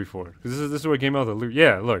 I've been here before. Cause this is where I came out of the loot.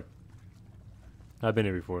 Yeah, look. I've been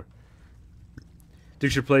here before.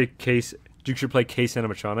 Duke should play case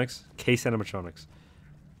animatronics. Case animatronics.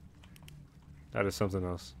 That is something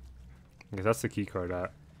else. Because that's the key card.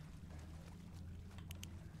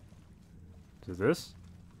 Is this?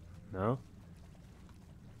 No.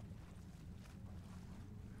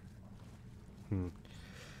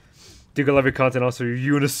 Duke, I love your content. Also,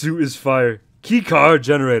 you in a suit is fire. Key card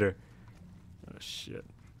generator. Oh shit.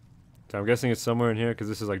 So I'm guessing it's somewhere in here because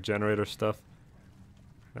this is like generator stuff.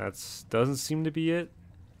 Doesn't seem to be it.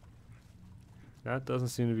 That doesn't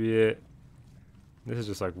seem to be it. This is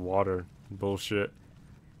just like water bullshit.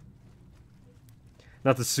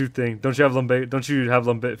 Not the suit thing. Don't you have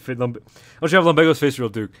Lumbego's face real,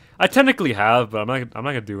 Duke? I technically have, but I'm not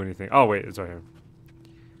gonna do anything. Oh wait, it's right here.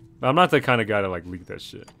 But I'm not the kind of guy to like leak that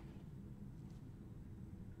shit.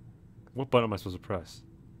 What button am I supposed to press?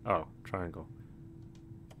 Oh, triangle.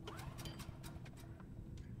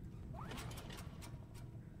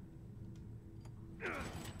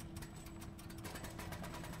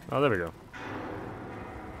 Oh, there we go.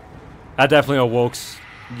 That definitely awoke.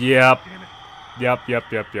 Yep. Yep.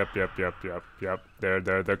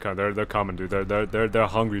 They're coming, dude. They're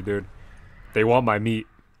hungry, dude. They want my meat.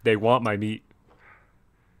 They want my meat.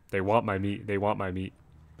 They want my meat. They want my meat.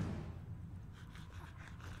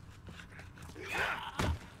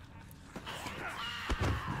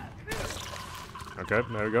 Okay,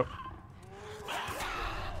 there we go.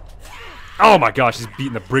 Oh my gosh, he's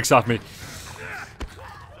beating the bricks off me.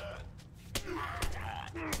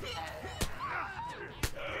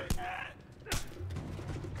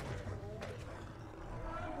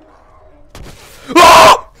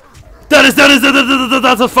 Oh!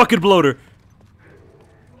 That's a fucking bloater.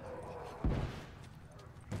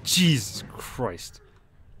 Jesus Christ.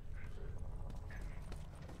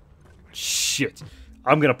 Shit.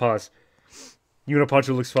 I'm gonna pause. You gonna punch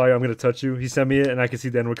who looks fire? I'm gonna touch you. He sent me it, and I can see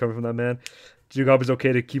the N-word coming from that man. Do you think it's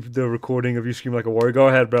okay to keep the recording of you screaming like a warrior? Go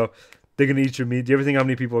ahead, bro. They're gonna eat your meat. Do you ever think how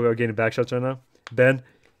many people are getting back shots right now? Ben?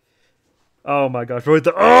 Oh my gosh. Right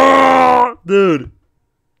there. Oh! Dude.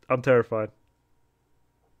 I'm terrified.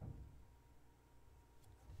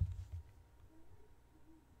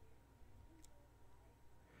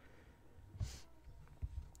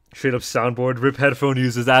 Straight up soundboard. Rip headphone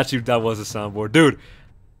users. Actually, that was a soundboard. Dude,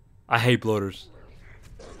 I hate bloaters.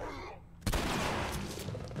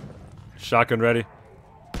 Shotgun ready.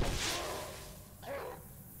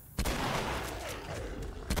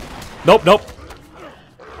 Nope, nope.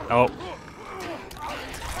 Oh.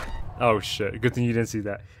 Oh shit. Good thing you didn't see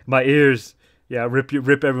that. My ears. Yeah, rip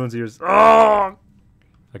everyone's ears. Oh!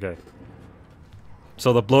 Okay.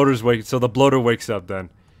 So the bloater wakes up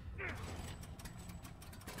then.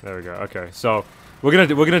 There we go. Okay, so we're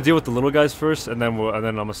gonna deal with the little guys first, and then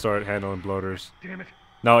I'm gonna start handling bloaters. Damn it!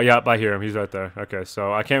 No, yeah, I hear him. He's right there. Okay,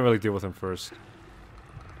 so I can't really deal with him first.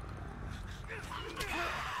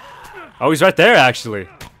 Oh, he's right there actually.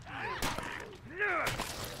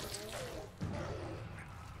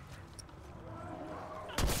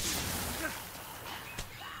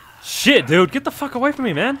 Shit, dude, get the fuck away from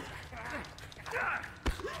me, man.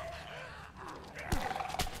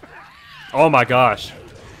 Oh my gosh.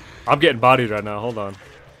 I'm getting bodied right now. Hold on.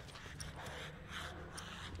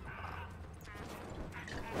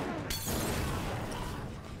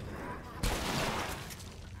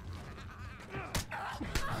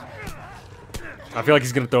 I feel like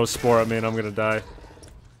he's gonna throw a spore at me and I'm gonna die.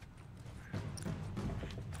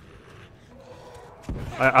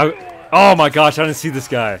 Oh my gosh, I didn't see this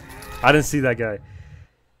guy. I didn't see that guy.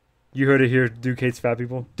 You heard it here. Duke hates fat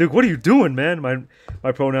people. Duke, what are you doing, man?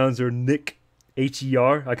 My pronouns are Nick.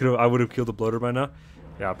 H-E-R. I would have killed the bloater by now.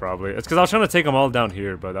 Yeah, probably. It's because I was trying to take them all down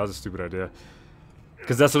here, but that was a stupid idea.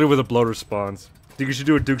 Because that's literally where the bloater spawns. Think you should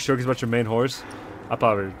do a Duke showcase about your main horse? I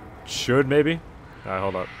probably should, maybe. Alright,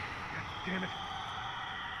 hold up. Damn it.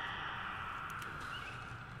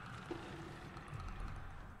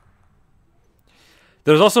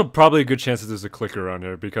 There's also probably a good chance that there's a clicker around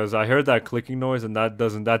here, because I heard that clicking noise, and that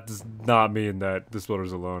does not mean that this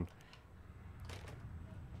bloater's alone.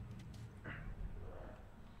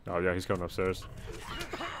 Oh yeah, he's coming upstairs.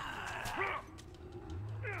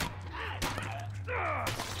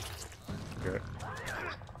 Okay.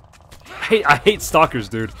 I hate stalkers,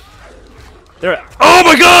 dude. Oh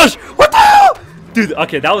my gosh! What the hell? Dude,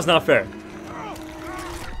 okay, that was not fair.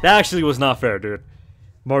 That actually was not fair, dude.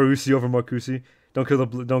 Marusi over Marcusi. Don't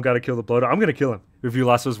gotta kill the bloater. I'm gonna kill him. Review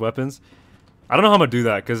lots of his weapons. I don't know how I'm gonna do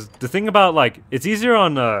that, because the thing about like it's easier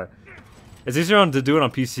to do it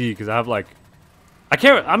on PC because I have like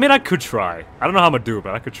I mean I could try. I don't know how I'm gonna do it,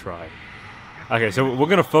 but I could try. Okay, so we're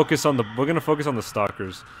gonna focus on the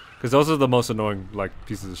stalkers. Because those are the most annoying like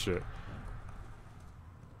pieces of shit.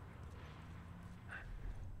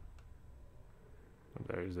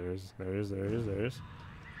 There he is.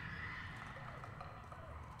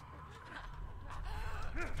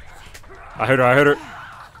 I heard her.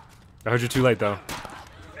 I heard you too late though.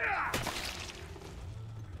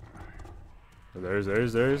 There he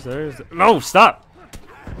is. No, stop!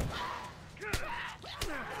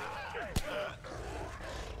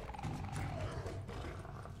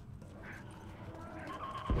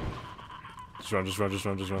 Just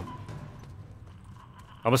run.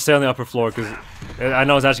 I'm gonna stay on the upper floor because I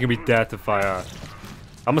know it's actually gonna be death if I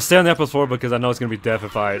I'm gonna stay on the upper floor because I know it's gonna be death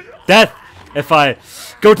if I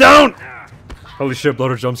go down. Holy shit,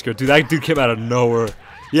 bloater jump scare. Dude, that dude came out of nowhere.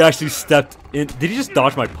 He actually stepped in. Did he just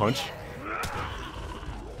dodge my punch?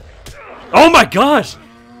 Oh my gosh!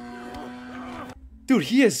 Dude,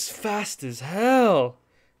 he is fast as hell.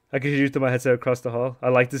 I can hear you through my headset across the hall. I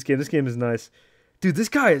like this game. This game is nice. Dude, this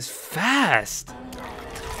guy is fast.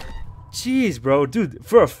 Jeez, bro. Dude,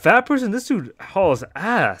 for a fat person, this dude hauls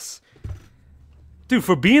ass. Dude,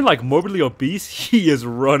 for being like morbidly obese, he is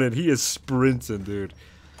running. He is sprinting, dude.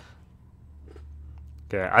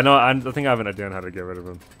 Okay, I think I have an idea on how to get rid of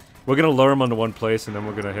him. We're gonna lure him onto one place, and then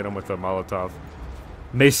we're gonna hit him with a Molotov.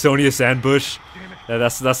 Masonius ambush. Yeah,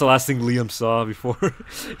 that's the last thing Liam saw before.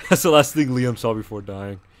 That's the last thing Liam saw before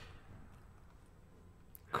dying.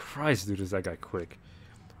 Christ, dude, is that guy quick?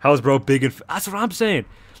 How's bro big and? That's what I'm saying.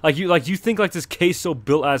 Like you think like this case so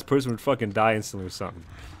built ass person would fucking die instantly or something.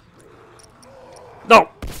 No.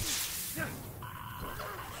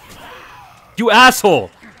 You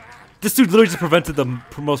asshole. This dude literally just prevented the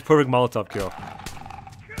most perfect Molotov kill.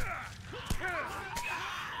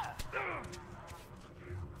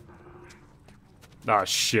 Ah,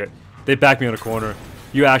 shit. They backed me in a corner.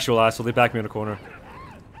 You actual asshole. They backed me in a corner.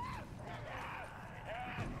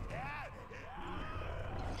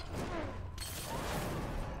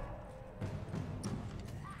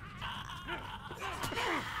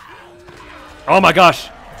 Oh my gosh.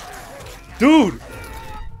 Dude.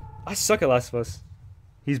 I suck at Last of Us.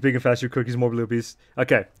 He's big and fast, you're quick, he's morbidly obese.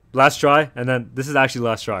 Okay, last try, and then this is actually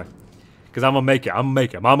last try. Because I'm gonna make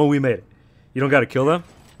it, Mama, we made it. You don't gotta kill them?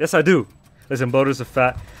 Yes, I do. Listen, bloaters are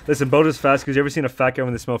fat. Listen, bloaters fast, because you ever seen a fat guy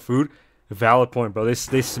when they smell food? Valid point, bro. They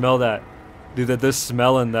smell that. Dude, they're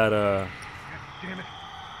smelling that,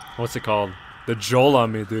 what's it called? The Joel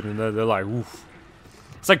on me, dude, and they're like, oof.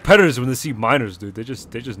 It's like predators when they see minors, dude. They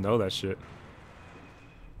just know that shit.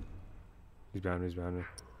 He's behind me, he's behind me.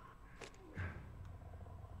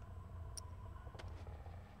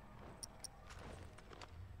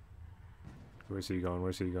 Where's he going?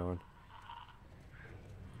 Where's he going?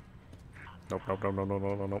 Nope, nope, nope, nope,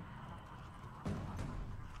 nope, nope, nope.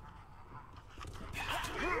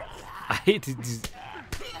 I hate these.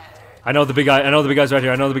 I know the big guy. I know the big guy's right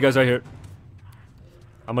here. I know the big guy's right here.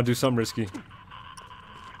 I'm gonna do something risky.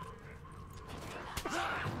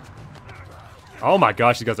 Oh my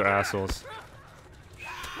gosh, these guys are assholes.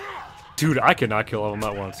 Dude, I cannot kill all of them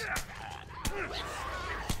at once.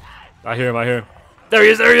 I hear him, I hear him. There he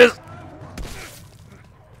is, there he is!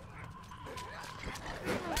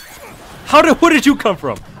 Where did you come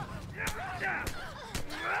from?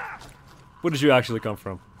 Where did you actually come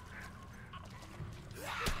from?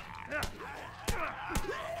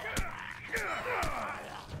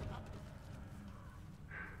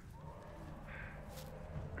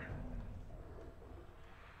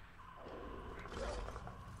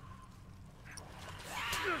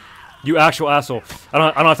 You actual asshole. I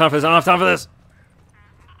don't have time for this. I don't have time for this.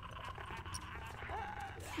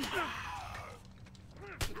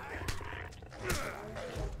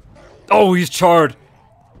 Oh, he's charred.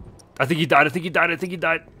 I think he died. I think he died. I think he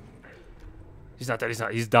died. He's not dead. He's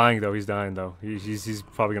not. He's dying though. He's dying though. He's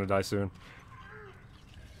probably gonna die soon.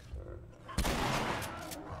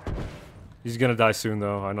 He's gonna die soon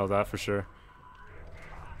though. I know that for sure.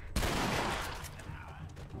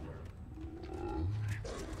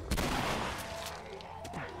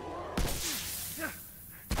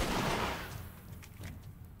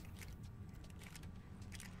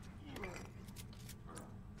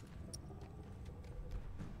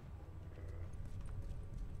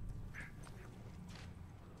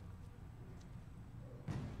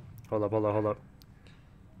 Hold up, hold up, hold up.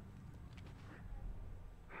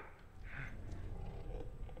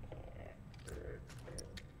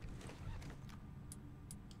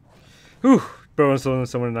 Whew. Bro, I'm still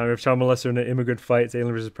someone in a child molester in an immigrant fight. It's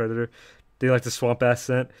Alien vs. Predator. They like the swamp ass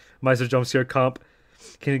scent. Meister jump scare comp.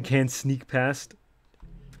 Can sneak past.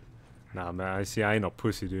 Nah, man. I ain't no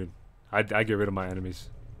pussy, dude. I get rid of my enemies.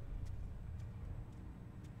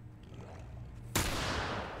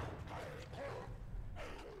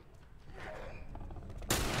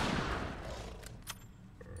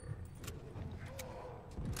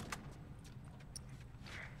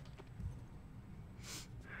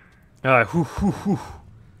 Alright, whew, whew, whew.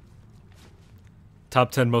 Top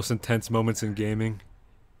 10 most intense moments in gaming.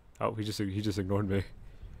 Oh, he just ignored me.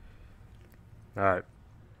 Alright.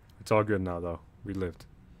 It's all good now though. We lived.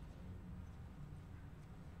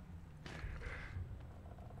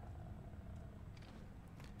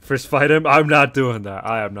 First fight him? I'm not doing that.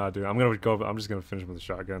 I am not doing I'm gonna go I'm just gonna finish him with a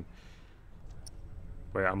shotgun.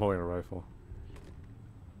 Wait, I'm holding a rifle.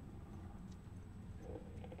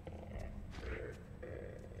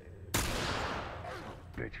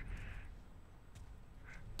 bitch.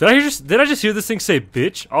 Did I just hear this thing say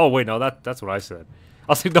bitch? Oh wait, no, that's what I said.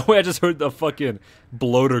 I was like, no way, I just heard the fucking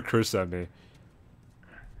bloater curse at me.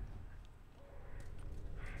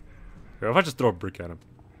 Here, if I just throw a brick at him.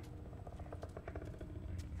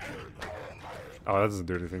 Oh, that doesn't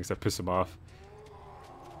do anything except piss him off.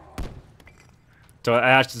 So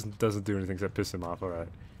Ash just doesn't do anything except piss him off, alright.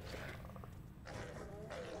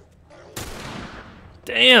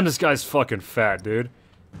 Damn, this guy's fucking fat, dude.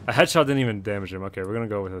 A headshot didn't even damage him. Okay, we're gonna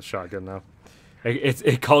go with a shotgun now.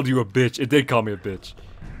 It called you a bitch. It did call me a bitch.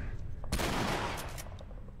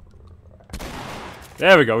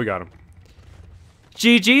 There we go, we got him.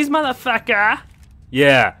 GG's, motherfucker!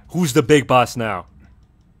 Yeah, who's the big boss now?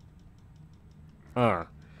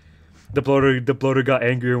 The bloater got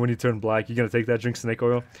angrier when he turned black. You gonna take that? Drink snake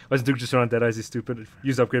oil? Why does Duke just run on Dead Eyes? He's stupid.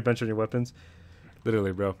 Use upgrade bench on your weapons.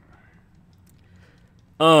 Literally, bro.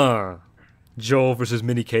 Joel versus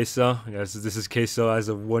Mini Queso. Yes, this is Queso as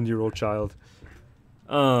a 1-year-old child.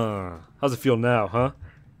 How's it feel now, huh?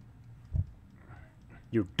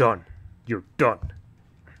 You're done. You're done.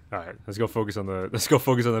 Alright, let's go focus on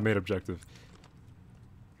the main objective.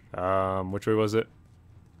 Which way was it?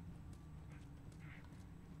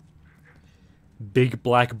 Big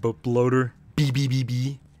black bloater.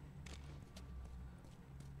 BBBB.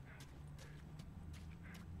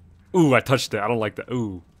 Ooh, I touched it. I don't like that.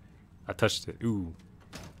 Ooh. I touched it. Ooh.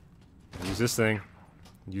 Use this thing.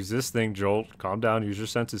 Use this thing, Joel. Calm down. Use your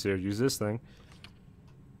senses here. Use this thing.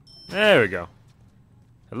 There we go.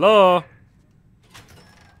 Hello?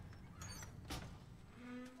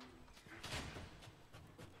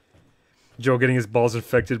 Joel getting his balls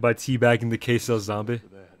infected by teabagging the Queso zombie.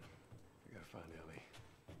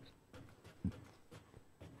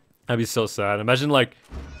 That'd be so sad. Imagine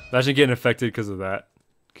getting infected because of that.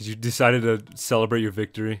 Because you decided to celebrate your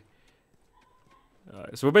victory.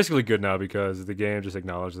 So we're basically good now because the game just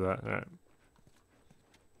acknowledged that. Alright.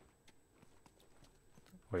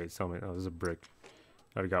 Wait, tell me. Oh, there's a brick.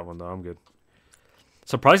 I already got one though. I'm good.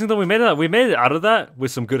 Surprising though, we made it out of that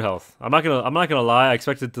with some good health. I'm not gonna lie. I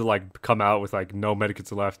expected to like come out with like no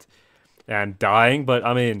medkits left and dying, but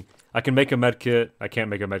I mean, I can make a medkit. I can't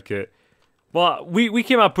make a medkit. Well, we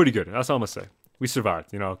came out pretty good. That's all I'm gonna say. We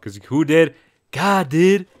survived, you know, because who did? God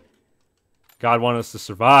did. God wanted us to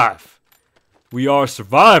survive. We are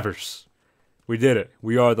survivors. We did it.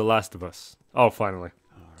 We are the last of us. Oh, finally.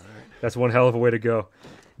 All right. That's one hell of a way to go.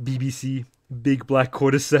 BBC, Big Black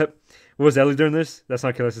Cordyceps. What was Ellie during this? That's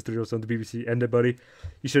not Kelly's 3 on the BBC. End it, buddy.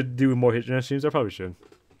 You should do more hit streams. I probably should.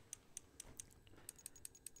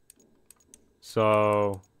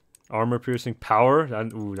 So, armor piercing, power.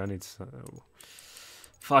 That needs.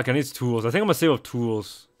 Fuck, I need tools. I think I'm gonna save up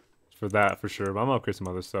tools for that for sure. But I'm gonna upgrade some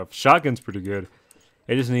other stuff. Shotgun's pretty good.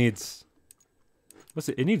 It just needs. What's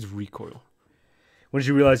it? It needs recoil. When did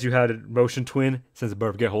you realize you had a motion twin? Since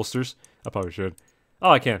birth, get holsters. I probably should.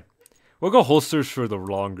 Oh, I can. We'll go holsters for the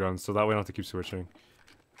long run, so that way I don't have to keep switching.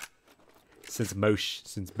 Since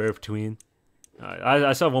birth twin.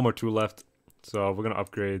 I still have one more tool left, so we're gonna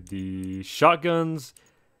upgrade the shotguns.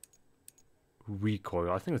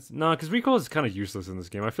 Recoil. I think it's because recoil is kind of useless in this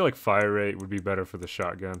game. I feel like fire rate would be better for the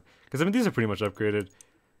shotgun because I mean these are pretty much upgraded.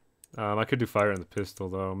 I could do fire rate on the pistol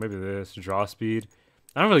though. Maybe this draw speed.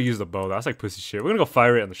 I don't really use the bow. That's like pussy shit. We're gonna go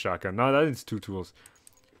fire rate on the shotgun. No, that needs 2 tools.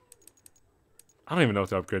 I don't even know what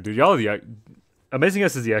to upgrade, dude. Y'all are the Amazing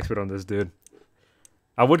S is the expert on this, dude.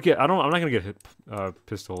 I'm not gonna get hit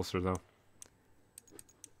pistol holster though.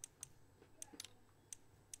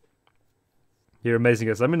 You're Amazing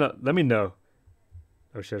S. Let me know.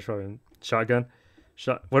 Oh shit, shotgun.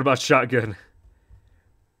 What about shotgun?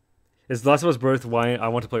 Is The Last of Us worth why I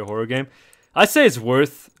want to play a horror game? I'd say it's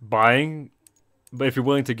worth buying, but if you're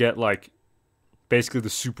willing to get like basically the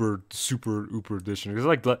super ooper edition, because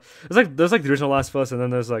there's like the original Last of Us, and then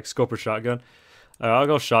there's like scope or shotgun. I'll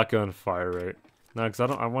go shotgun fire rate. No, because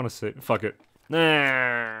I want to say fuck it.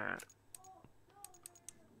 Nah.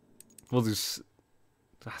 We'll do.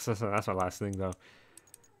 That's my last thing though.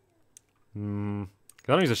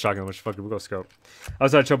 I don't use a shotgun much. Fuck it, we'll go scope. I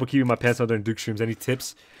was having trouble keeping my pants on during Duke streams. Any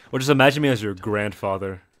tips? Or just imagine me as your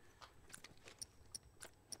grandfather.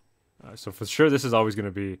 So for sure, this is always going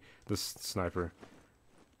to be the sniper.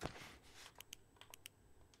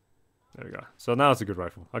 There we go. So now it's a good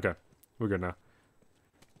rifle. Okay, we're good now.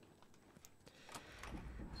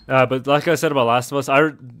 But like I said about Last of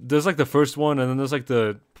Us, there's like the first one, and then there's like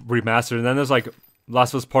the remastered, and then there's like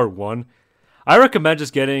Last of Us Part 1. I recommend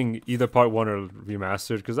just getting either Part 1 or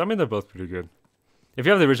Remastered, because I mean they're both pretty good. If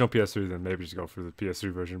you have the original PS3, then maybe just go for the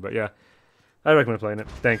PS3 version. But yeah, I recommend playing it.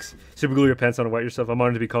 Thanks. Super glue your pants on and wet yourself. I'm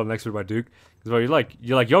honored to be called an expert by Duke. Because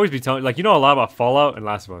you always be telling, like, you know a lot about Fallout and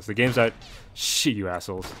Last of Us. The games that shit, you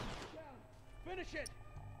assholes. Finish it.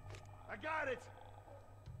 I got it.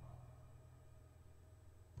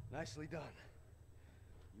 Nicely done.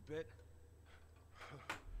 You bit?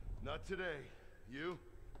 Not today. You?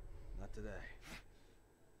 Not today.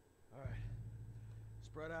 All right.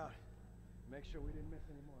 Spread out. Make sure we didn't miss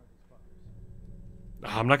any more of these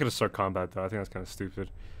fuckers. I'm not gonna start combat though. I think that's kind of stupid.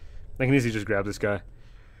 I can easily just grab this guy.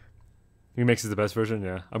 He makes it the best version.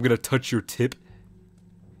 Yeah. I'm gonna touch your tip.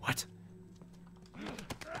 What?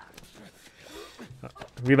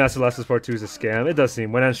 Remastered Last of Us Part 2 is a scam. It does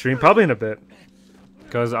seem. When on stream, probably in a bit.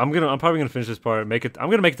 Cause I'm probably gonna finish this part. I'm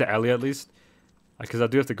gonna make it to Ellie at least. Cause I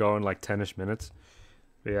do have to go in like 10ish minutes.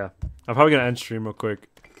 But yeah, I'm probably gonna end stream real quick.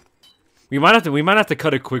 We might have to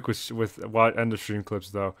cut it quick with end of stream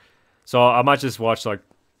clips though. So I might just watch like,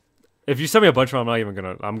 if you send me a bunch of them,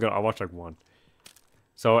 I'll watch like one.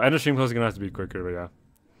 So end of stream clips are gonna have to be quicker, but yeah.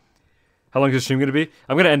 How long is the stream gonna be?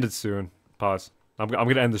 I'm gonna end it soon. Pause. I'm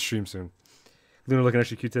gonna end the stream soon. Luna looking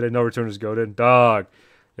actually cute today. No return is goated. Dog.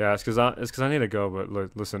 Yeah, it's cause I need to go.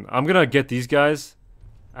 But listen, I'm gonna get these guys.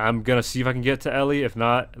 I'm gonna see if I can get to Ellie. If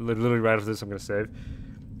not, literally right after this, I'm gonna save.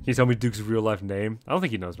 Can you tell me Duke's real life name? I don't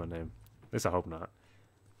think he knows my name. At least I hope not.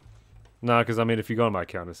 Nah, because I mean, if you go on my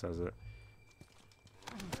account, it says it.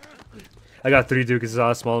 I got 3 Duke. Is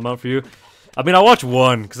not a small amount for you? I mean, I watch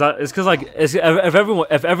one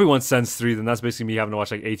if everyone sends 3, then that's basically me having to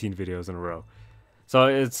watch like 18 videos in a row. So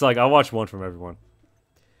it's like I watch one from everyone.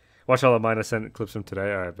 Watch all of mine. I sent clips from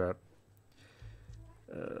today. All right, bet.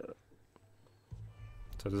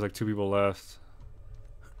 So there's like 2 people left.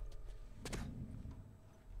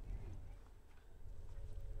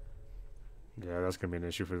 Yeah, that's gonna be an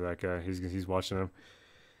issue for that guy. He's watching them.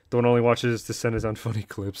 The one only watches to send his unfunny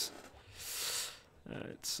clips.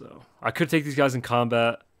 Alright, so I could take these guys in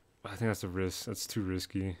combat. I think that's a risk. That's too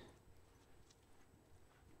risky.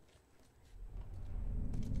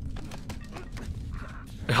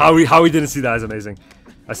 How we didn't see that is amazing.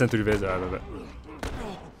 I sent 3 vids out of it.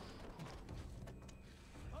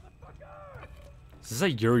 Is this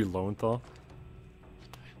like Yuri Lowenthal?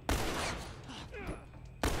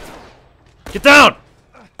 Get down!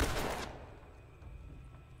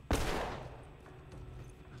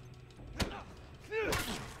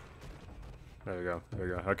 There we go. There we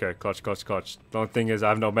go. Okay, clutch. The only thing is I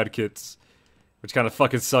have no medkits, which kind of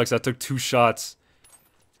fucking sucks. I took 2 shots.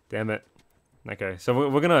 Damn it. Okay, so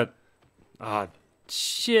we're gonna... Ah,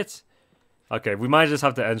 shit. Okay, we might just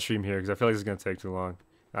have to end stream here because I feel like this is gonna take too long.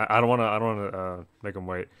 I don't wanna make them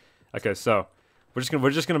wait. Okay, so we're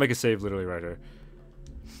just gonna make a save literally right here.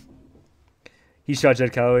 He shot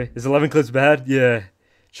Jed Calloway. Is 11 clips bad? Yeah.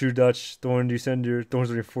 True Dutch. Thorn, you send your thorns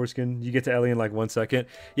on your foreskin. You get to Ellie in like 1 second.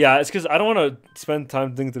 Yeah, it's because I don't want to spend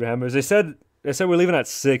time thinking through the hammers. They said we're leaving at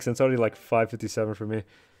 6, and it's already like 5:57 for me.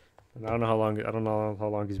 And I don't know how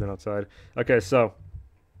long he's been outside. Okay, so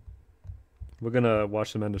we're gonna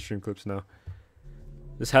watch some end of stream clips now.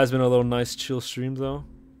 This has been a little nice chill stream though.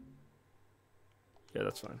 Yeah,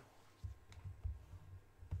 that's fine.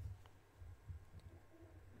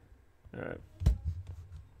 All right.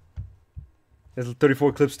 There's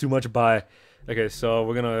 34 clips too much. Bye. Okay, so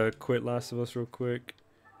we're gonna quit Last of Us real quick.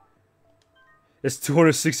 It's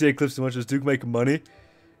 268 clips too much. Does Duke make money?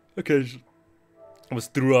 Okay. I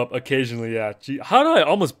almost threw up occasionally. Yeah. Gee, how did I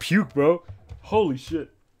almost puke, bro? Holy shit.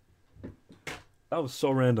 That was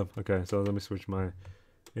so random. Okay, so let me switch my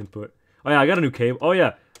input. Oh yeah, I got a new cable. Oh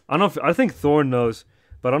yeah. I think Thorn knows,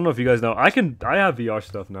 but I don't know if you guys know. I have VR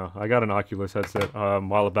stuff now. I got an Oculus headset a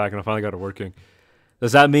while back, and I finally got it working.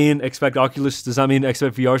 Does that mean expect Oculus? Does that mean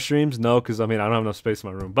expect VR streams? No, because I mean I don't have enough space in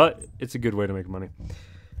my room. But it's a good way to make money,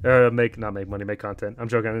 or make content. I'm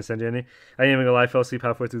joking. I didn't send you any. I ain't even gonna lie. I fell asleep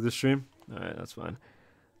halfway through the stream. All right, that's fine.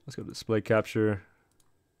 Let's go to display capture.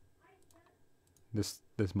 This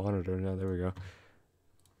monitor. Yeah, there we go.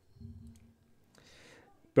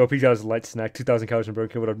 Bro, P got his light snack. 2,000 calories and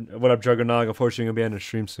broken. What up, Juggernog? Unfortunately, gonna be on the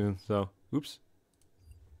stream soon. So, oops.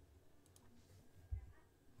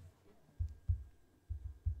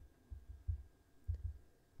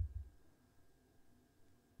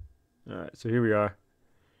 Alright, so here we are.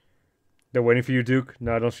 They're waiting for you, Duke.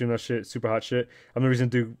 No, don't stream that shit. Super hot shit. I'm the reason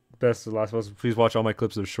Duke best of the Last of Us. Please watch all my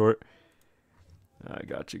clips. They're short. I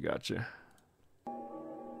got you. I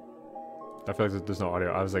feel like there's no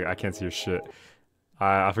audio. I was like, I can't see your shit.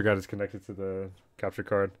 I forgot it's connected to the capture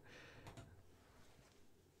card.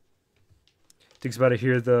 Duke's about to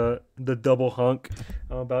hear the double honk.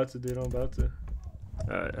 I'm about to, dude. I'm about to.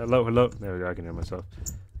 Hello. There we go. I can hear myself.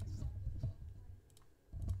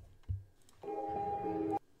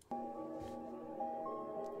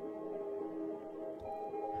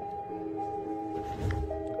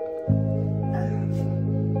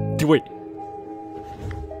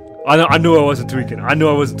 I knew I wasn't tweaking. I knew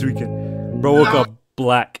I wasn't tweaking. Bro woke up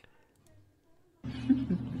black.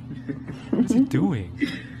 What's he doing?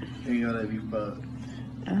 You gotta be fucked.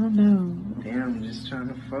 I don't know. Damn, I'm just trying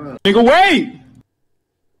to fuck. Nigga, wait!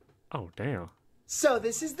 Oh damn. So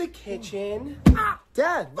this is the kitchen.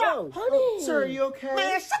 Dad, no. Honey. Sir, are you okay?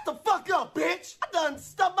 Man, shut the fuck up, bitch. I done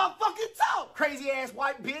stubbed my fucking toe. Crazy ass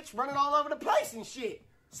white bitch running all over the place and shit.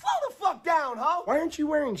 Slow the fuck down, ho. Why aren't you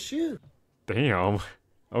wearing shoes? Damn.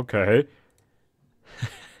 Okay.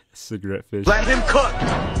 Cigarette fish. Let him cook!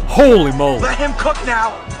 Holy moly. Let him cook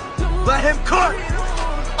now! Let him cook!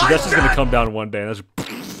 Dude, that's just gonna come down one day. That's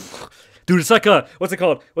dude, it's like a what's it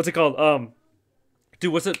called?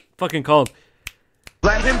 Dude, what's it fucking called?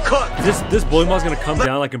 Let him cook! This bowling ball's gonna come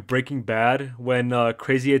down like in Breaking Bad when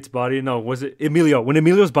Crazy 8's body. No, was it Emilio? When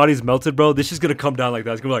Emilio's body's melted, bro, this is gonna come down like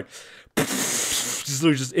that. It's gonna be like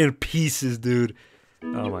just in pieces, dude.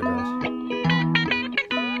 Oh my gosh.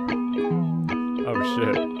 Oh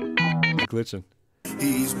shit. It's glitching.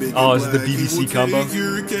 Oh, is it the BBC combo?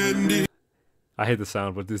 I hate the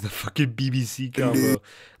sound, but this is the fucking BBC combo.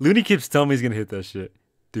 Looney keeps telling me he's gonna hit that shit.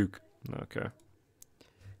 Duke. Okay.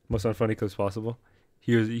 Most unfunny clips possible.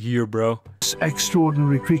 Here, bro. This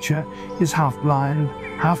extraordinary creature is half blind,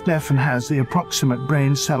 half deaf, and has the approximate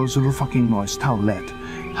brain cells of a fucking moist towelette.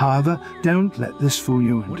 However, don't let this fool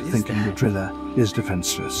you into thinking the driller is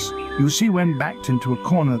defenseless. You see, when backed into a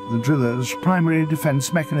corner, the driller's primary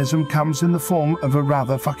defense mechanism comes in the form of a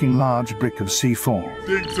rather fucking large brick of C4.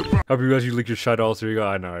 Hope you guys licked your shit all through. You go,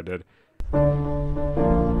 I know I did.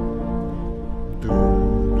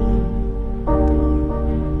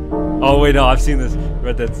 Oh wait, no, I've seen this.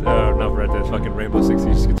 Red Dead, not Red Dead, fucking Rainbow Six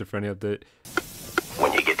Siege schizophrenia update.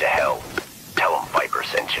 When you get to hell, tell him Viper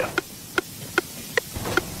sent you.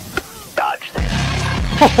 Dodge this.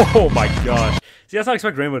 Oh my gosh. See, that's how I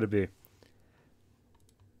expect Rainbow to be.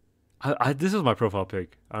 This is my profile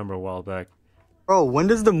pic. I remember a while back. Bro, when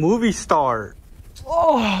does the movie start?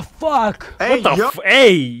 Oh, fuck! Hey, what the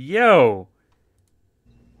hey, yo!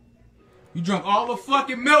 You drunk all the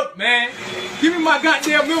fucking milk, man. Give me my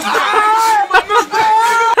goddamn milk. My milk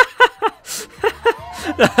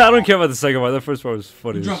I don't care about the second part. The first part was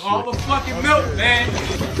funny. You drunk all the fucking milk, man.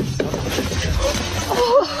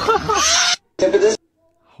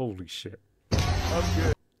 Holy shit.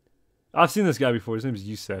 I've seen this guy before. His name is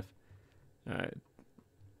Yusef. Alright.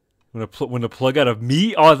 When a plug out of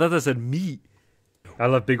meat? Oh, I thought that said meat. I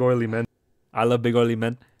love big oily men. I love big oily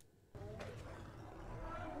men.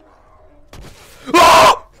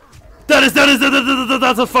 Oh!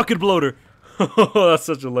 That's a fucking bloater. That's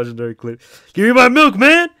such a legendary clip. Give me my milk,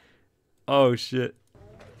 man. Oh shit.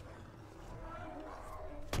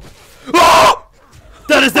 Oh!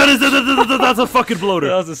 That's a fucking bloater.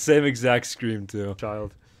 That was the same exact scream too.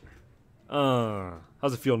 Child.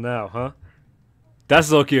 How's it feel now, huh?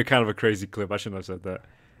 That's low-key a kind of a crazy clip. I shouldn't have said that.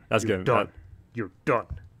 That's good. Done. You're done.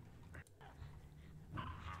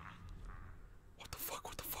 What the fuck?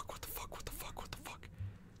 What the fuck? What the fuck? What the fuck? What the fuck?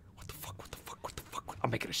 What the fuck? What the fuck? What the fuck? I'm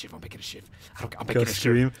making a shift. I'm making a shift. I don't care. I'm making a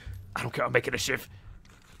shift. I don't care. I'm making a shift.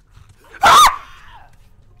 Ah!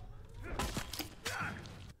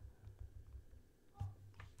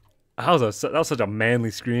 That was such a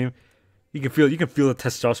manly scream. You can feel the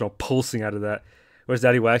testosterone pulsing out of that. Where's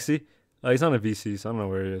Daddy Waxy? He's on a VC, so I don't know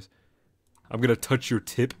where he is. I'm gonna touch your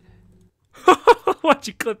tip. Why'd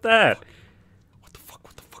you clip that? What the fuck?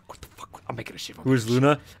 What the fuck? What the fuck? I'm making a shift. Where's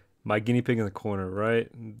Luna? My guinea pig in the corner, right?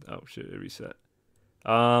 Oh shit! It reset.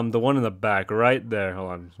 The one in the back, right there.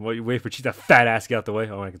 Hold on. Wait for that fat ass to get out the way.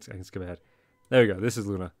 Oh, I can skip ahead. There we go. This is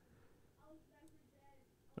Luna.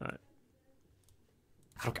 All right.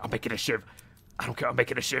 I'm making a shift. I don't care. I'm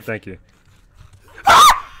making a shift. Thank you.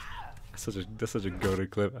 That's such a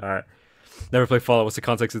goated clip. All right. Never play Fallout. What's the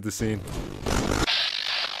context of the scene?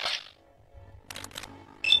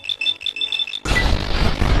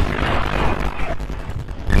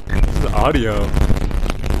 The audio.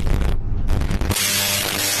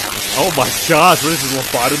 Oh my gosh! What is this,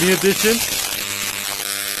 lobotomy edition?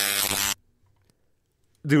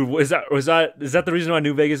 Dude, is that the reason why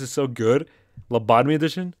New Vegas is so good? Lobotomy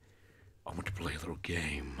edition? I want to play a little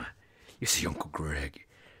game. You see, Uncle Greg,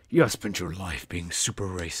 you have spent your life being super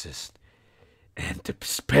racist. And to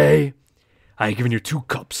pay, I have given you 2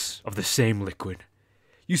 cups of the same liquid.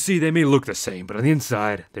 You see, they may look the same, but on the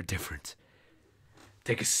inside, they're different.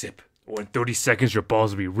 Take a sip, or in 30 seconds, your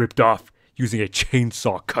balls will be ripped off using a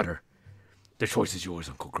chainsaw cutter. The choice is yours,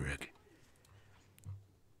 Uncle Greg.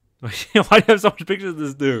 Why do you have so much pictures of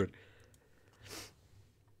this dude?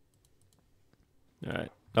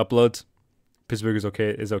 Alright, uploads. Pittsburgh is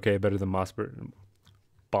okay, better than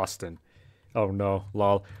Boston. Oh no,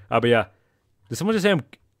 lol. But yeah. Did someone just say I'm...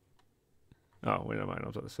 Oh, wait, never mind. I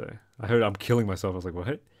was about to say. I heard I'm killing myself. I was like,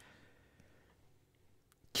 what?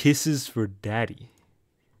 Kisses for daddy.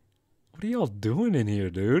 What are y'all doing in here,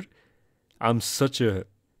 dude? I'm such a...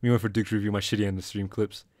 Me went for Dick's review, my shitty end of stream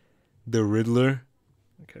clips. The Riddler.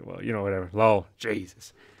 Okay, well, you know, whatever. Lol.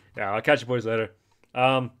 Jesus. Yeah, I'll catch you boys later.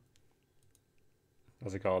 What's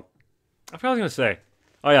it called? I forgot what I was going to say.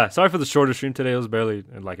 Oh, yeah. Sorry for the shorter stream today. It was barely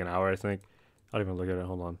in like an hour, I think. I don't even look at it.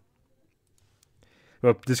 Hold on.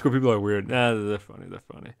 But Discord people are weird. Nah, they're funny. They're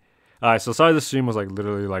funny. All right, so sorry the stream was like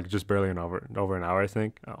literally like just barely over an hour, I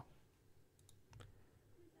think. Oh.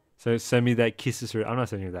 So send me that kisses for... I'm not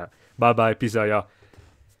sending you that. Bye-bye. Peace out, y'all.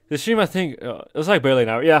 The stream, I think, it was like barely an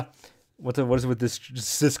hour. Yeah. What is it with this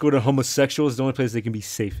Discord and homosexuals? The only place they can be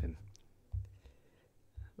safe in.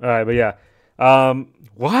 All right, but yeah.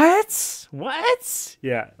 What?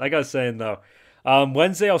 Yeah, like I was saying, though.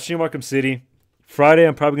 Wednesday, I'll stream Arkham City. Friday,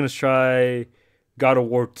 I'm probably going to try God of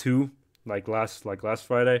War 2, like last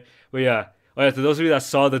Friday. But yeah. Oh, yeah, to those of you that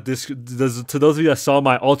saw to those of you that saw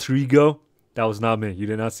my alter ego, that was not me. You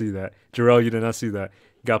did not see that. Jarrell, you did not see that.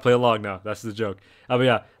 You got to play along now. That's the joke. But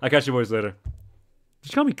yeah, I'll catch you boys later.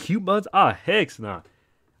 Did you call me cute, buds? Ah, heck nah.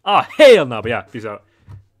 Ah, hell no. But yeah, peace out.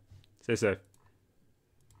 Stay safe.